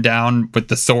coming down with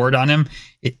the sword on him.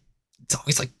 It's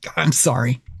always like, I'm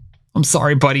sorry,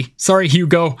 buddy. Sorry,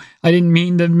 Hugo. I didn't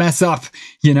mean to mess up,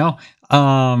 Yeah,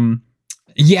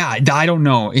 I don't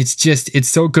know. It's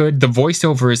so good. The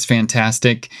voiceover is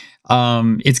fantastic.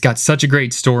 It's got such a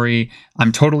great story.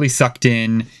 I'm totally sucked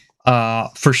in.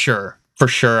 For sure.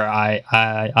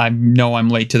 I know I'm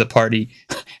late to the party.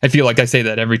 I feel like I say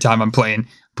that every time I'm playing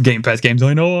Game Pass games.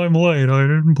 I know I'm late. I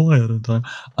didn't play it in time.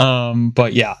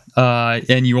 But yeah.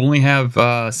 And you only have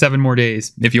 7 more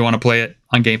days if you want to play it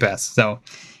on Game Pass. So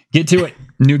get to it.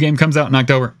 New game comes out in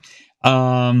October.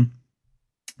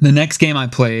 The next game I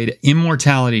played,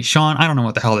 Immortality. Sean, I don't know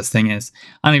what the hell this thing is.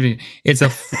 I don't even. It's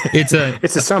a it's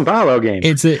a San Barlo game.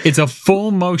 It's a full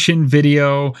motion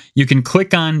video. You can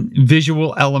click on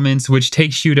visual elements, which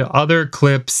takes you to other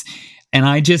clips, and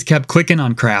I just kept clicking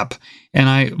on crap. And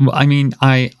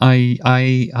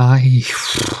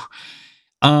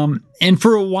and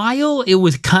for a while it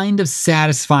was kind of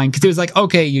satisfying because it was like,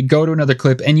 okay, you'd go to another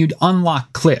clip and you'd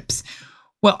unlock clips.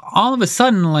 Well, all of a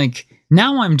sudden,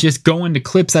 now I'm just going to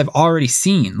clips I've already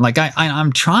seen.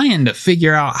 I'm trying to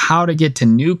figure out how to get to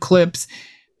new clips,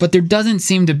 but there doesn't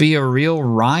seem to be a real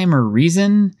rhyme or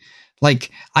reason.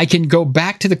 I can go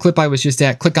back to the clip I was just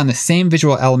at, click on the same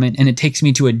visual element, and it takes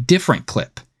me to a different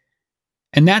clip.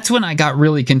 And that's when I got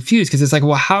really confused because it's like,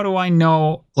 well, how do I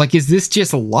know? Is this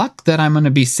just luck that I'm going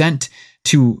to be sent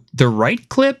to the right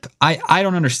clip? I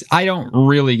don't understand. I don't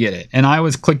really get it. And I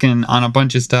was clicking on a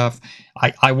bunch of stuff.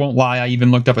 I won't lie. I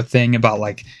even looked up a thing about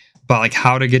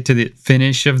how to get to the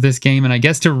finish of this game. And I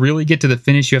guess to really get to the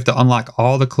finish, you have to unlock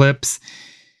all the clips.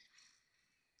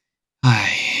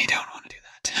 I don't want to do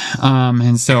that.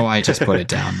 And so I just put it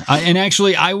down. And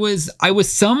actually, I was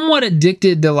somewhat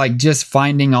addicted to just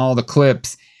finding all the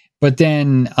clips. But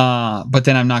then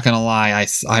I'm not gonna lie.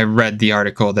 I read the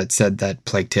article that said that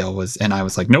Plague Tale was, and I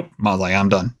was like, nope. I was like, I'm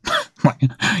done.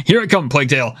 Here I come, Plague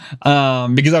Tale.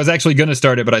 Because I was actually gonna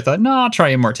start it, but I thought, no, I'll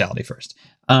try Immortality first.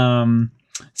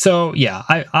 So yeah,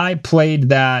 I played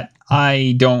that.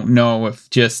 I don't know if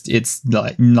it's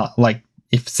not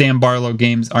if Sam Barlow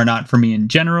games are not for me in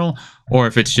general, or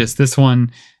if it's just this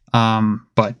one.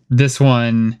 But this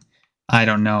one, I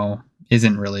don't know,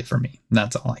 isn't really for me.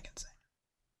 That's all I can say.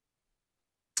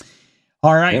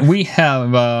 All right, yeah. We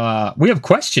have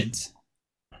questions.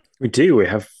 We do. We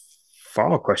have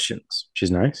 4 questions, which is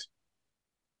nice.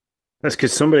 That's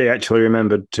because somebody actually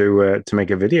remembered to make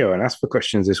a video and ask for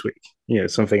questions this week.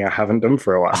 Something I haven't done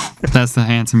for a while. That's the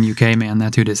handsome UK man.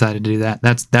 That's who decided to do that.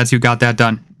 That's who got that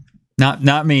done.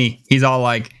 Not me. He's all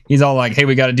like, hey,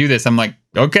 we got to do this. I'm like,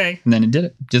 okay, and then it did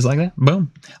it just like that.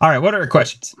 Boom. All right, what are our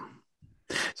questions?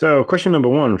 So, question number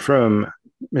 1 from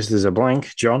Mr.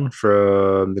 Zablank, John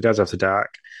from The Dads After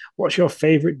Dark. What's your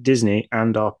favorite Disney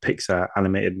and/or Pixar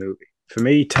animated movie? For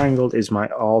me, Tangled is my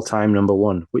all-time number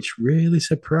one, which really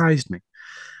surprised me.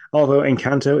 Although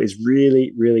Encanto is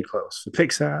really, really close. For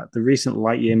Pixar, the recent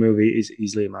Lightyear movie is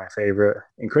easily my favorite.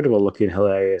 Incredible looking,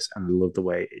 hilarious, and I love the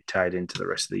way it tied into the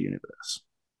rest of the universe.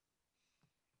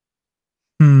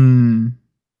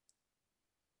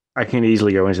 I can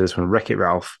easily go into this one. Wreck-It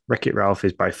Ralph. Wreck-It Ralph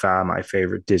is by far my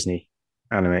favorite Disney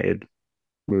animated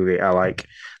movie. I like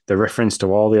the reference to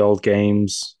all the old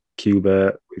games,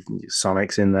 Cuba, with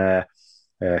Sonic's in there,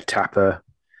 Tapper,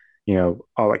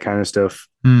 all that kind of stuff.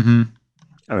 Mm-hmm.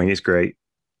 I think it's great.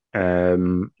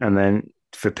 And then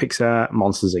for Pixar,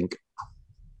 Monsters Inc.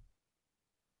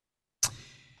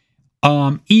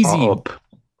 Easy. Up.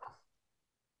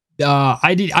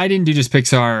 I didn't do just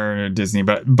Pixar or Disney,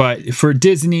 but for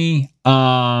Disney,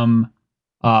 I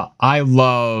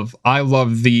love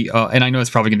the and I know it's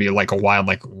probably gonna be like a wild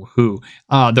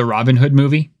the Robin Hood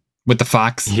movie with the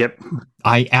fox. Yep.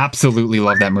 I absolutely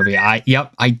love that movie. I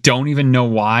don't even know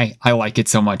why I like it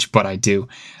so much, but I do.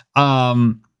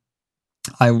 Robin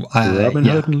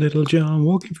Hood and Little John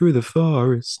walking through the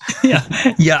forest.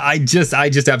 I just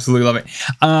absolutely love it.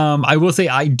 I will say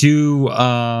I do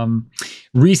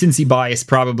recency bias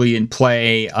probably in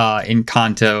play.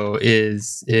 Encanto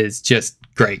is just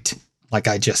great. Like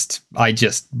I just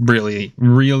really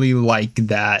really like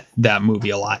that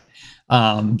movie a lot.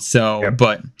 Yep.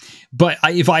 But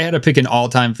if I had to pick an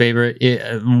all-time favorite,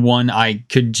 one I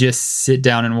could just sit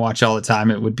down and watch all the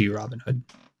time, it would be Robin Hood.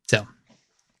 So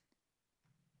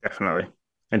definitely,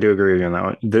 I do agree with you on that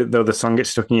one. Though the song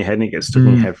gets stuck in your head and it gets stuck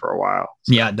in your head for a while.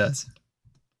 So. Yeah, it does.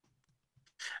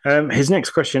 His next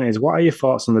question is, what are your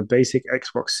thoughts on the basic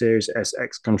Xbox Series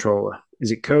SX controller?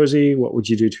 Is it cozy? What would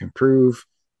you do to improve?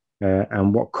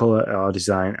 And what color or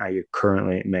design are you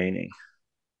currently maining?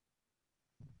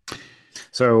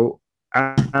 So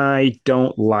I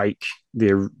don't like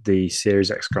the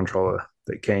Series X controller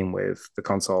that came with the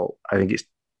console. I think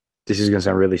this is going to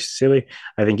sound really silly.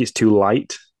 I think it's too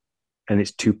light and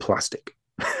it's too plastic.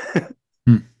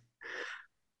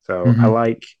 So I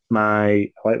like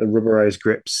the rubberized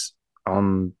grips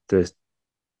on the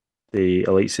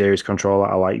Elite Series controller.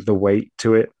 I like the weight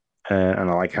to it, and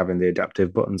I like having the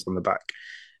adaptive buttons on the back.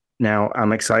 Now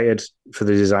I'm excited for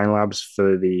the design labs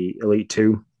for the Elite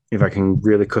 2. If I can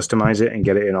really customize it and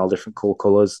get it in all different cool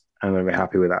colors, I'm going to be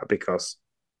happy with that, because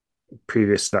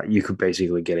previous to that, you could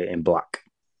basically get it in black.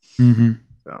 Mm-hmm.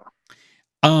 So,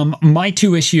 my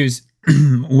two issues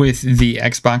with the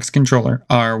Xbox controller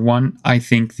are, one, I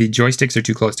think the joysticks are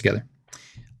too close together.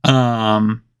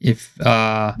 If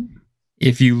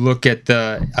you look at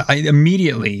I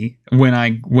immediately when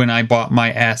I bought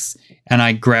my S and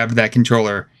I grabbed that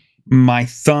controller, my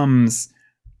thumbs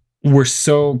were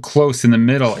so close in the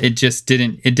middle, it just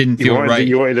didn't feel right.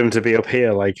 You wanted them to be up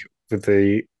here, like with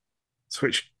the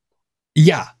Switch.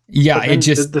 Yeah.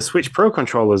 The Switch Pro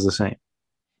controller is the same.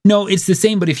 No, it's the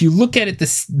same, but if you look at it, the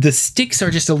sticks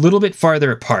are just a little bit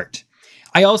farther apart.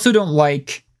 I also don't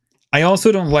like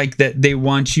that they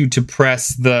want you to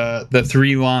press the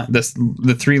three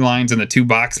lines and the two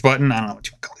box button. I don't know what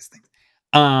you want to call these things.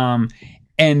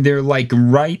 And they're like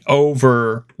right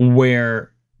over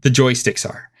where the joysticks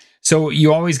are. So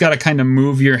you always got to kind of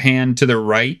move your hand to the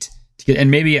right to get,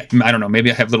 and maybe, I don't know, maybe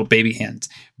I have little baby hands,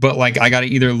 but like I got to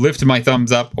either lift my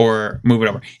thumbs up or move it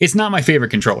over. It's not my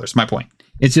favorite controller. It's my point.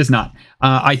 It's just not.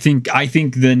 I think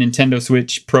the Nintendo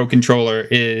Switch Pro controller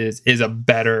is a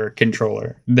better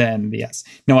controller than the S.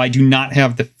 No, I do not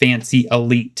have the fancy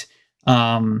Elite.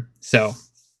 So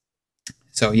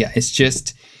yeah, it's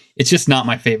just not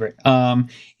my favorite.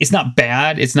 It's not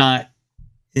bad. It's not.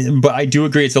 But I do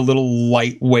agree it's a little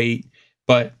lightweight,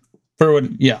 but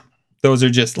those are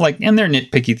just like, and they're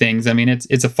nitpicky things. I mean,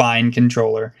 it's a fine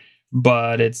controller,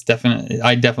 but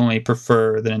I definitely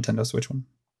prefer the Nintendo Switch one.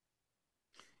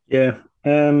 Yeah.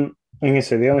 Like I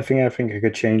say, the only thing I think I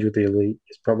could change with the Elite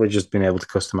is probably just being able to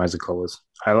customize the colors.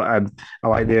 I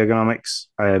like the ergonomics.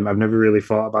 I've never really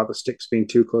thought about the sticks being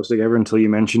too close together until you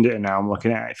mentioned it, and now I'm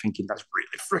looking at it thinking that's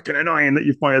really freaking annoying that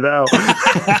you pointed that out.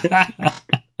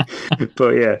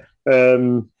 But yeah,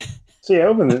 so yeah,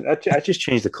 other than that, I just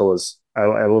changed the colors. I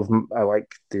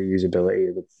like the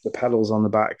usability, the pedals on the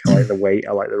back. I like the weight.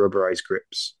 I like the rubberized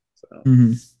grips. So.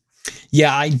 Mm-hmm.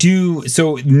 Yeah, I do.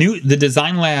 So the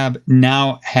Design Lab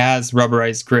now has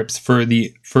rubberized grips for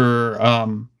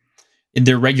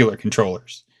their regular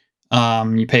controllers. I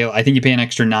think you pay an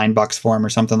extra $9 for them or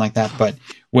something like that. But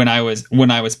when I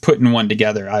was putting one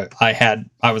together, I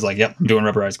was like, yep, I'm doing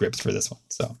rubberized grips for this one.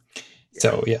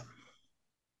 So yeah.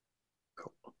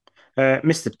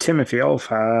 Mr. Timothy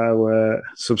Olf, our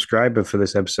subscriber for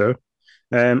this episode,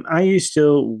 Are you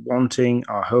still wanting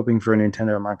or hoping for a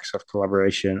Nintendo and Microsoft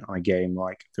collaboration on a game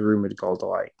like the rumored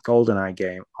GoldenEye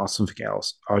game or something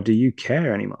else, or do you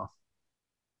care anymore?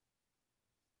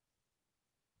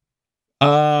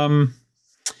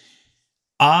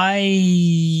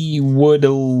 I would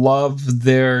love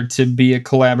there to be a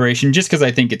collaboration just because I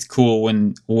think it's cool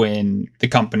when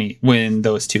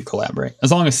those two collaborate,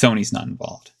 as long as Sony's not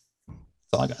involved.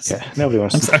 That's all I gotta say. Yeah, nobody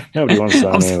wants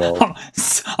Sony involved.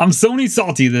 I'm Sony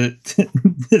salty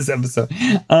this episode.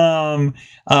 And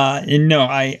no,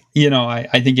 I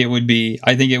think it would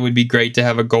be great to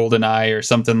have a GoldenEye or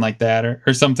something like that,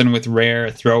 or something with Rare,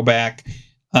 a throwback.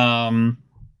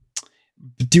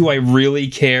 Do I really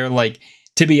care? Like,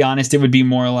 to be honest, it would be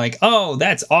more like, oh,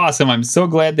 that's awesome. I'm so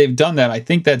glad they've done that. I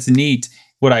think that's neat.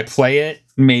 Would I play it?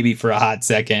 Maybe for a hot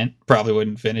second. Probably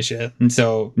wouldn't finish it. And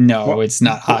so, no, it's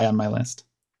not high on my list.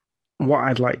 What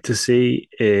I'd like to see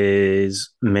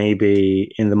is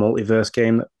maybe in the multiverse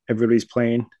game that everybody's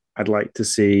playing, I'd like to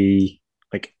see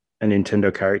like a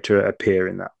Nintendo character appear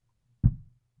in that.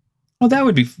 Well, that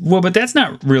would be but that's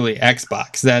not really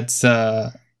Xbox. That's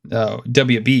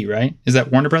WB, right? Is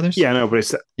that Warner Brothers? Yeah, no, but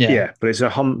it's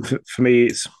for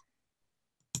me.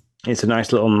 It's a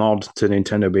nice little nod to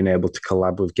Nintendo being able to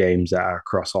collab with games that are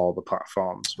across all the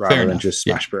platforms rather than just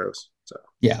Smash Bros. So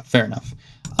yeah, fair enough.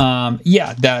 That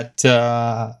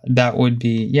would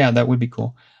be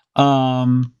cool.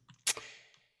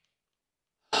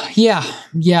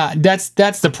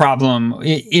 That's the problem.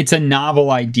 It's a novel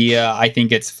idea. I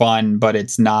think it's fun, but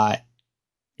it's not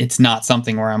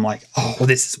something where I'm like, oh,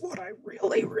 this is what I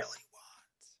really, really want.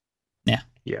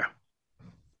 Yeah.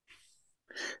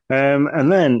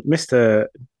 And then Mr.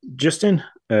 Justin,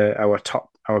 our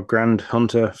Grand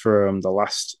Hunter from the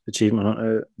last Achievement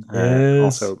Hunter,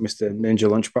 also Mr. Ninja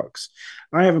Lunchbox.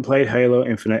 I haven't played Halo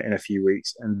Infinite in a few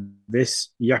weeks, and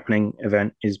this Yappening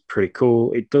event is pretty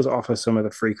cool. It does offer some of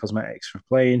the free cosmetics for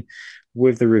playing,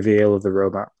 with the reveal of the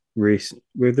robot recently.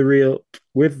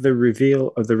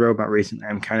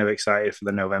 I'm kind of excited for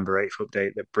the November 8th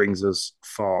update that brings us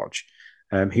Forge.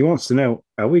 He wants to know,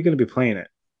 are we going to be playing it?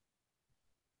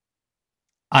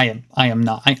 I am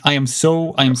not. I am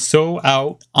so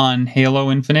out on Halo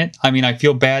Infinite. I mean, I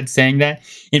feel bad saying that.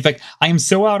 In fact, I am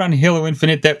so out on Halo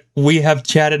Infinite that we have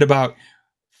chatted about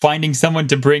finding someone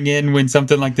to bring in when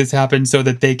something like this happens, so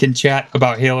that they can chat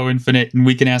about Halo Infinite and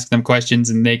we can ask them questions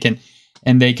and they can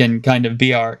kind of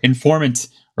be our informant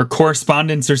or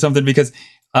correspondents or something. Because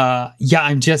I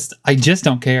just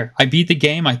don't care. I beat the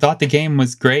game. I thought the game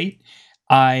was great.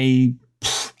 But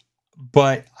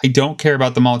I don't care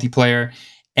about the multiplayer.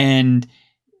 And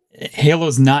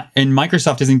Halo's not, and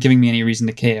Microsoft isn't giving me any reason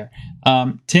to care.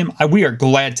 Tim, we are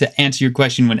glad to answer your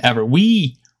question whenever.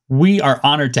 We are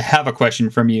honored to have a question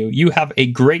from you. You have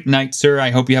a great night, sir.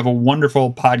 I hope you have a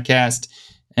wonderful podcast,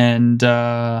 and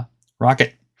rock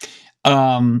it.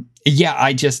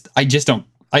 I just don't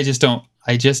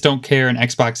care, and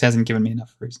Xbox hasn't given me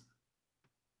enough reason.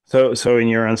 So in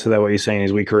your answer there, what you're saying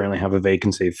is we currently have a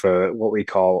vacancy for what we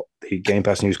call the Game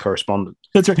Pass News correspondent.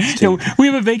 That's right. So we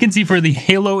have a vacancy for the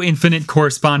Halo Infinite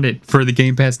correspondent for the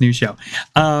Game Pass News show,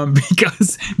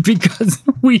 because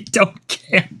we don't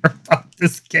care about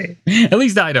this game. At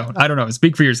least I don't. I don't know.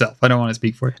 Speak for yourself. I don't want to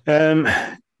speak for you.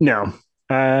 No,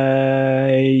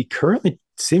 I currently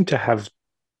seem to have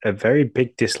a very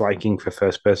big disliking for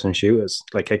first-person shooters.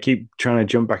 Like, I keep trying to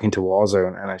jump back into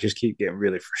Warzone, and I just keep getting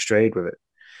really frustrated with it.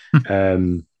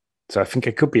 So I think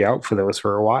I could be out for those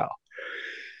for a while,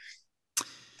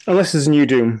 unless there's a new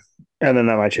Doom, and then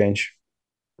that might change.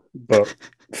 But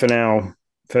for now,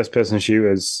 first-person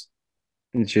shooters,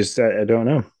 it's just I don't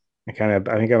know. I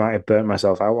think I might have burnt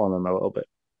myself out on them a little bit.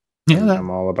 Yeah, I'm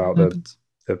all about the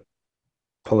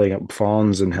pulling up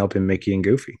fawns and helping Mickey and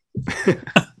Goofy, which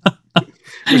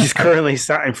is currently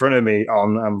sat in front of me.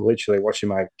 I'm literally watching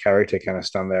my character kind of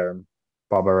stand there and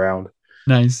bob around.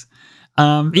 Nice.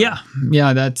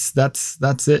 That's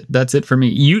it. That's it for me.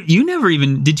 You never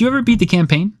even, did you ever beat the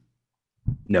campaign?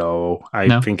 No,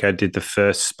 I think I did the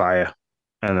first Spire,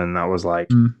 and then that was like,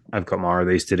 I've got more of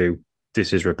these to do.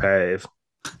 This is repetitive.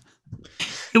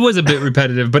 It was a bit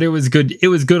repetitive, but it was good. It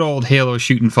was good old Halo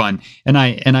shooting fun, and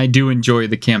I do enjoy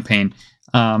the campaign.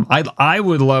 I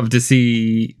would love to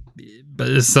see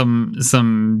some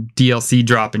DLC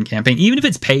drop in campaign, even if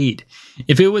it's paid.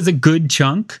 If it was a good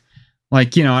chunk.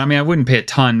 Like, I wouldn't pay a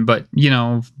ton, but,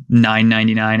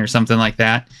 $9.99 or something like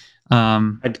that.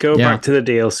 I'd go back to the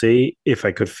DLC if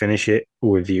I could finish it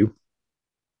with you.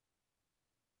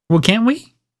 Well, can't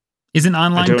we? Isn't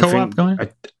online co-op going?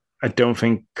 I don't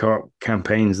think co-op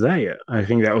campaign's there yet. I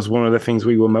think that was one of the things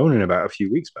we were moaning about a few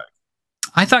weeks back.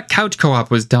 I thought couch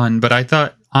co-op was done, but I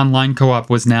thought online co-op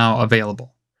was now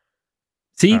available.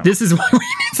 See, this is why we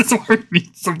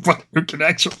need somebody who can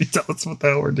actually tell us what the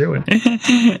hell we're doing.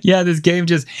 Yeah, this game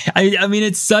just I mean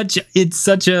it's such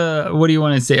a, what do you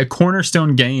want to say, a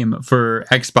cornerstone game for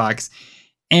Xbox,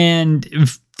 and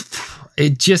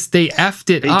it just, they effed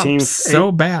it up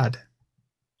so bad.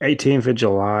 18th of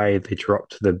July they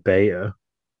dropped the beta,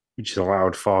 which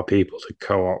allowed 4 people to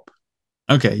co-op.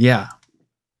 Okay, yeah.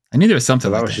 I knew there was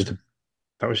something that was just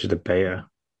a beta.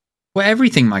 Well,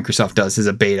 everything Microsoft does is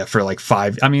a beta for like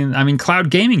 5. I mean, cloud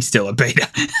gaming's still a beta.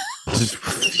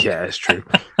 Yeah, it's true.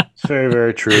 It's very,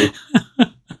 very true.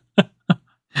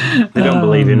 They don't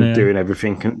believe in doing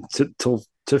everything for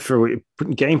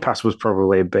Game Pass was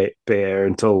probably a beta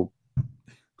until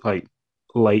like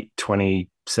late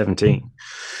 2017.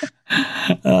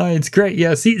 It's great.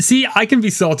 Yeah. See, I can be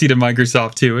salty to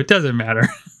Microsoft too. It doesn't matter.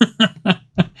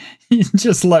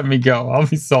 Just let me go. I'll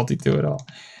be salty to it all.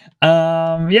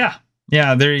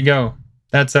 Yeah, there you go.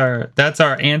 That's our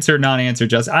answer, non-answer,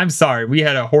 Justin. I'm sorry, we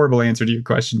had a horrible answer to your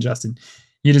question, Justin.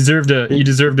 You deserved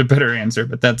a better answer,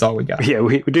 but that's all we got. Yeah,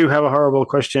 we do have a horrible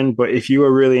question, but if you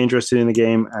are really interested in the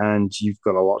game and you've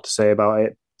got a lot to say about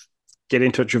it, get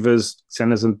in touch with us,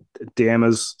 send us a DM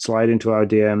us, slide into our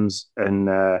DMs, and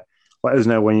let us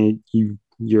know when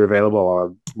you're available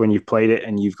or when you've played it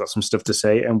and you've got some stuff to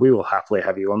say, and we will happily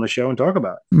have you on the show and talk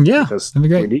about it. Yeah, because that'd be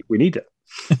great. we need it.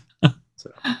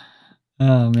 So,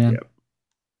 oh man, yeah.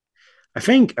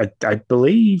 I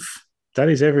believe that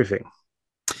is everything.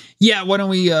 Yeah, why don't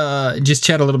we just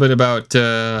chat a little bit about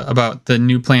the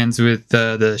new plans with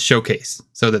the showcase,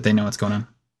 so that they know what's going on.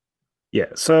 Yeah,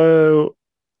 so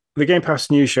the Game Pass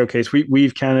News Showcase,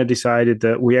 we've kind of decided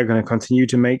that we are going to continue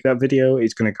to make that video.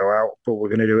 It's going to go out, but we're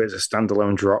going to do it as a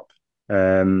standalone drop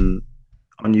on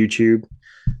YouTube.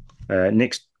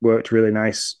 Nick's worked really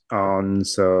nice on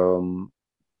some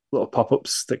little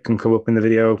pop-ups that can come up in the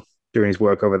video during his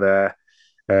work over there.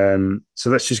 So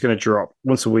that's just going to drop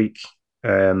once a week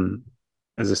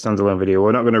as a standalone video.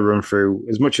 We're not going to run through,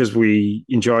 as much as we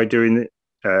enjoy doing it,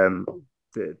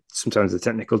 sometimes the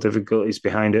technical difficulties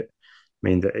behind it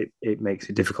mean that it makes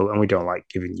it difficult, and we don't like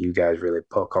giving you guys really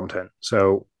poor content.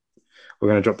 So we're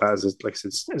going to drop that as a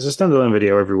standalone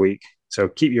video every week. So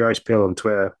keep your eyes peeled on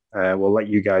Twitter. We'll let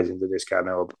you guys into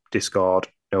Discord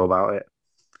know about it.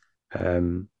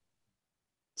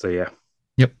 So yeah.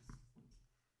 Yep.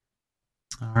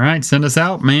 All right, send us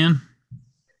out, man.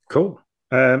 Cool.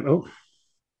 We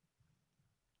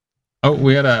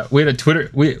had a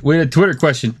Twitter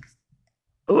question.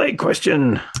 A late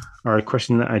question, or a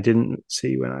question that I didn't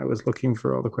see when I was looking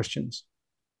for all the questions.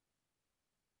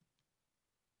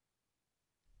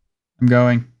 I'm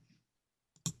going,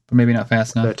 but maybe not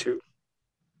fast enough. There too.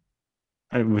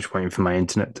 I'm just waiting for my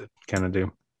internet to kind of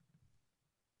do.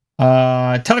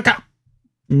 Telecom.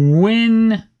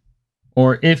 When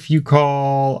or if you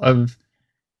Call of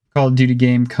Duty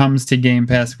game comes to Game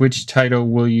Pass, which title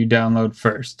will you download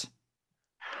first?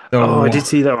 I did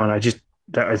see that one.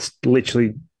 That was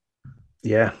literally,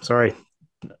 yeah, sorry.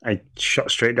 I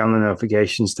shot straight down the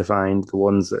notifications to find the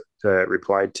ones that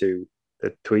replied to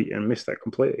the tweet and missed that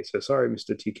completely. So sorry,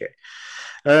 Mr. TK.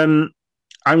 I'm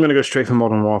going to go straight for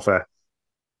Modern Warfare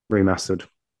Remastered.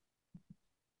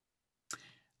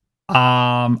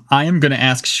 I am going to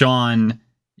ask Sean,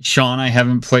 I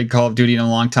haven't played Call of Duty in a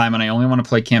long time, and I only want to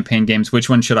play campaign games. Which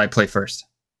one should I play first?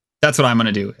 That's what I'm going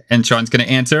to do. And Sean's going to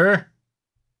answer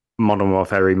Modern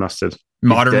Warfare Remastered.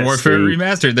 Modern Warfare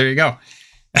Remastered. There you go.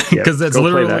 Because that's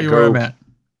literally where I'm at.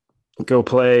 Go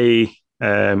play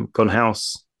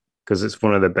Gunhouse, because it's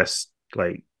one of the best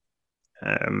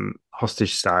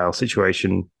hostage style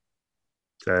situation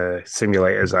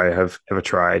simulators I have ever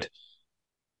tried.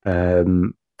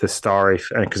 The story,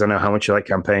 because I know how much you like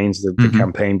campaigns, the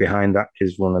campaign behind that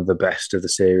is one of the best of the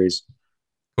series.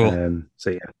 Cool.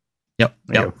 So yeah.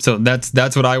 Yep. So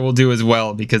that's what I will do as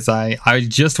well, because I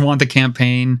just want the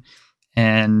campaign,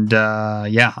 and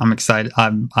I'm excited.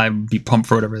 I'd be pumped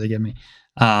for whatever they give me.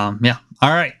 Yeah. All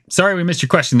right. Sorry we missed your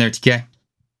question there, TK.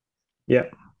 Yeah.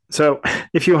 So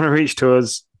if you want to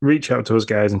reach out to us,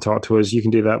 guys, and talk to us, you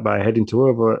can do that by heading to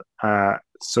over our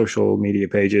social media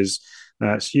pages.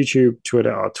 That's YouTube,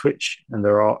 Twitter, or Twitch, and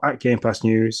they're all at Game Pass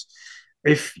News.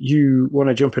 If you want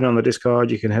to jump in on the Discord,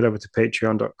 you can head over to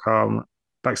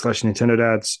patreon.com/Nintendo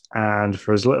Dads, and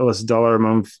for as little as $1 a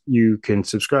month, you can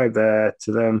subscribe there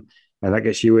to them, and that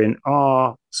gets you in,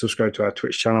 or subscribe to our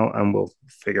Twitch channel, and we'll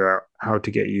figure out how to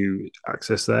get you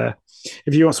access there.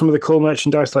 If you want some of the cool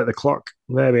merchandise, like the clock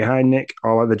there behind Nick,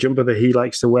 or like the jumper that he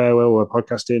likes to wear while we're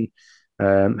podcasting,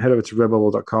 Head over to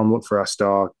redbubble.com, look for our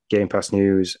store, Game Pass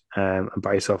News, and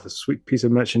buy yourself a sweet piece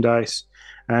of merchandise.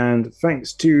 And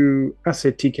thanks to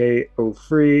Acid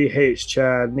TK03, H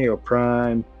Chad, Neo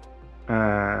Prime,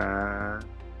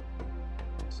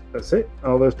 that's it.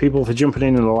 All those people for jumping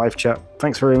in the live chat.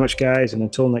 Thanks very much, guys. And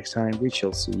until next time, we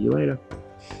shall see you later.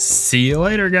 See you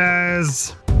later,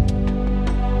 guys.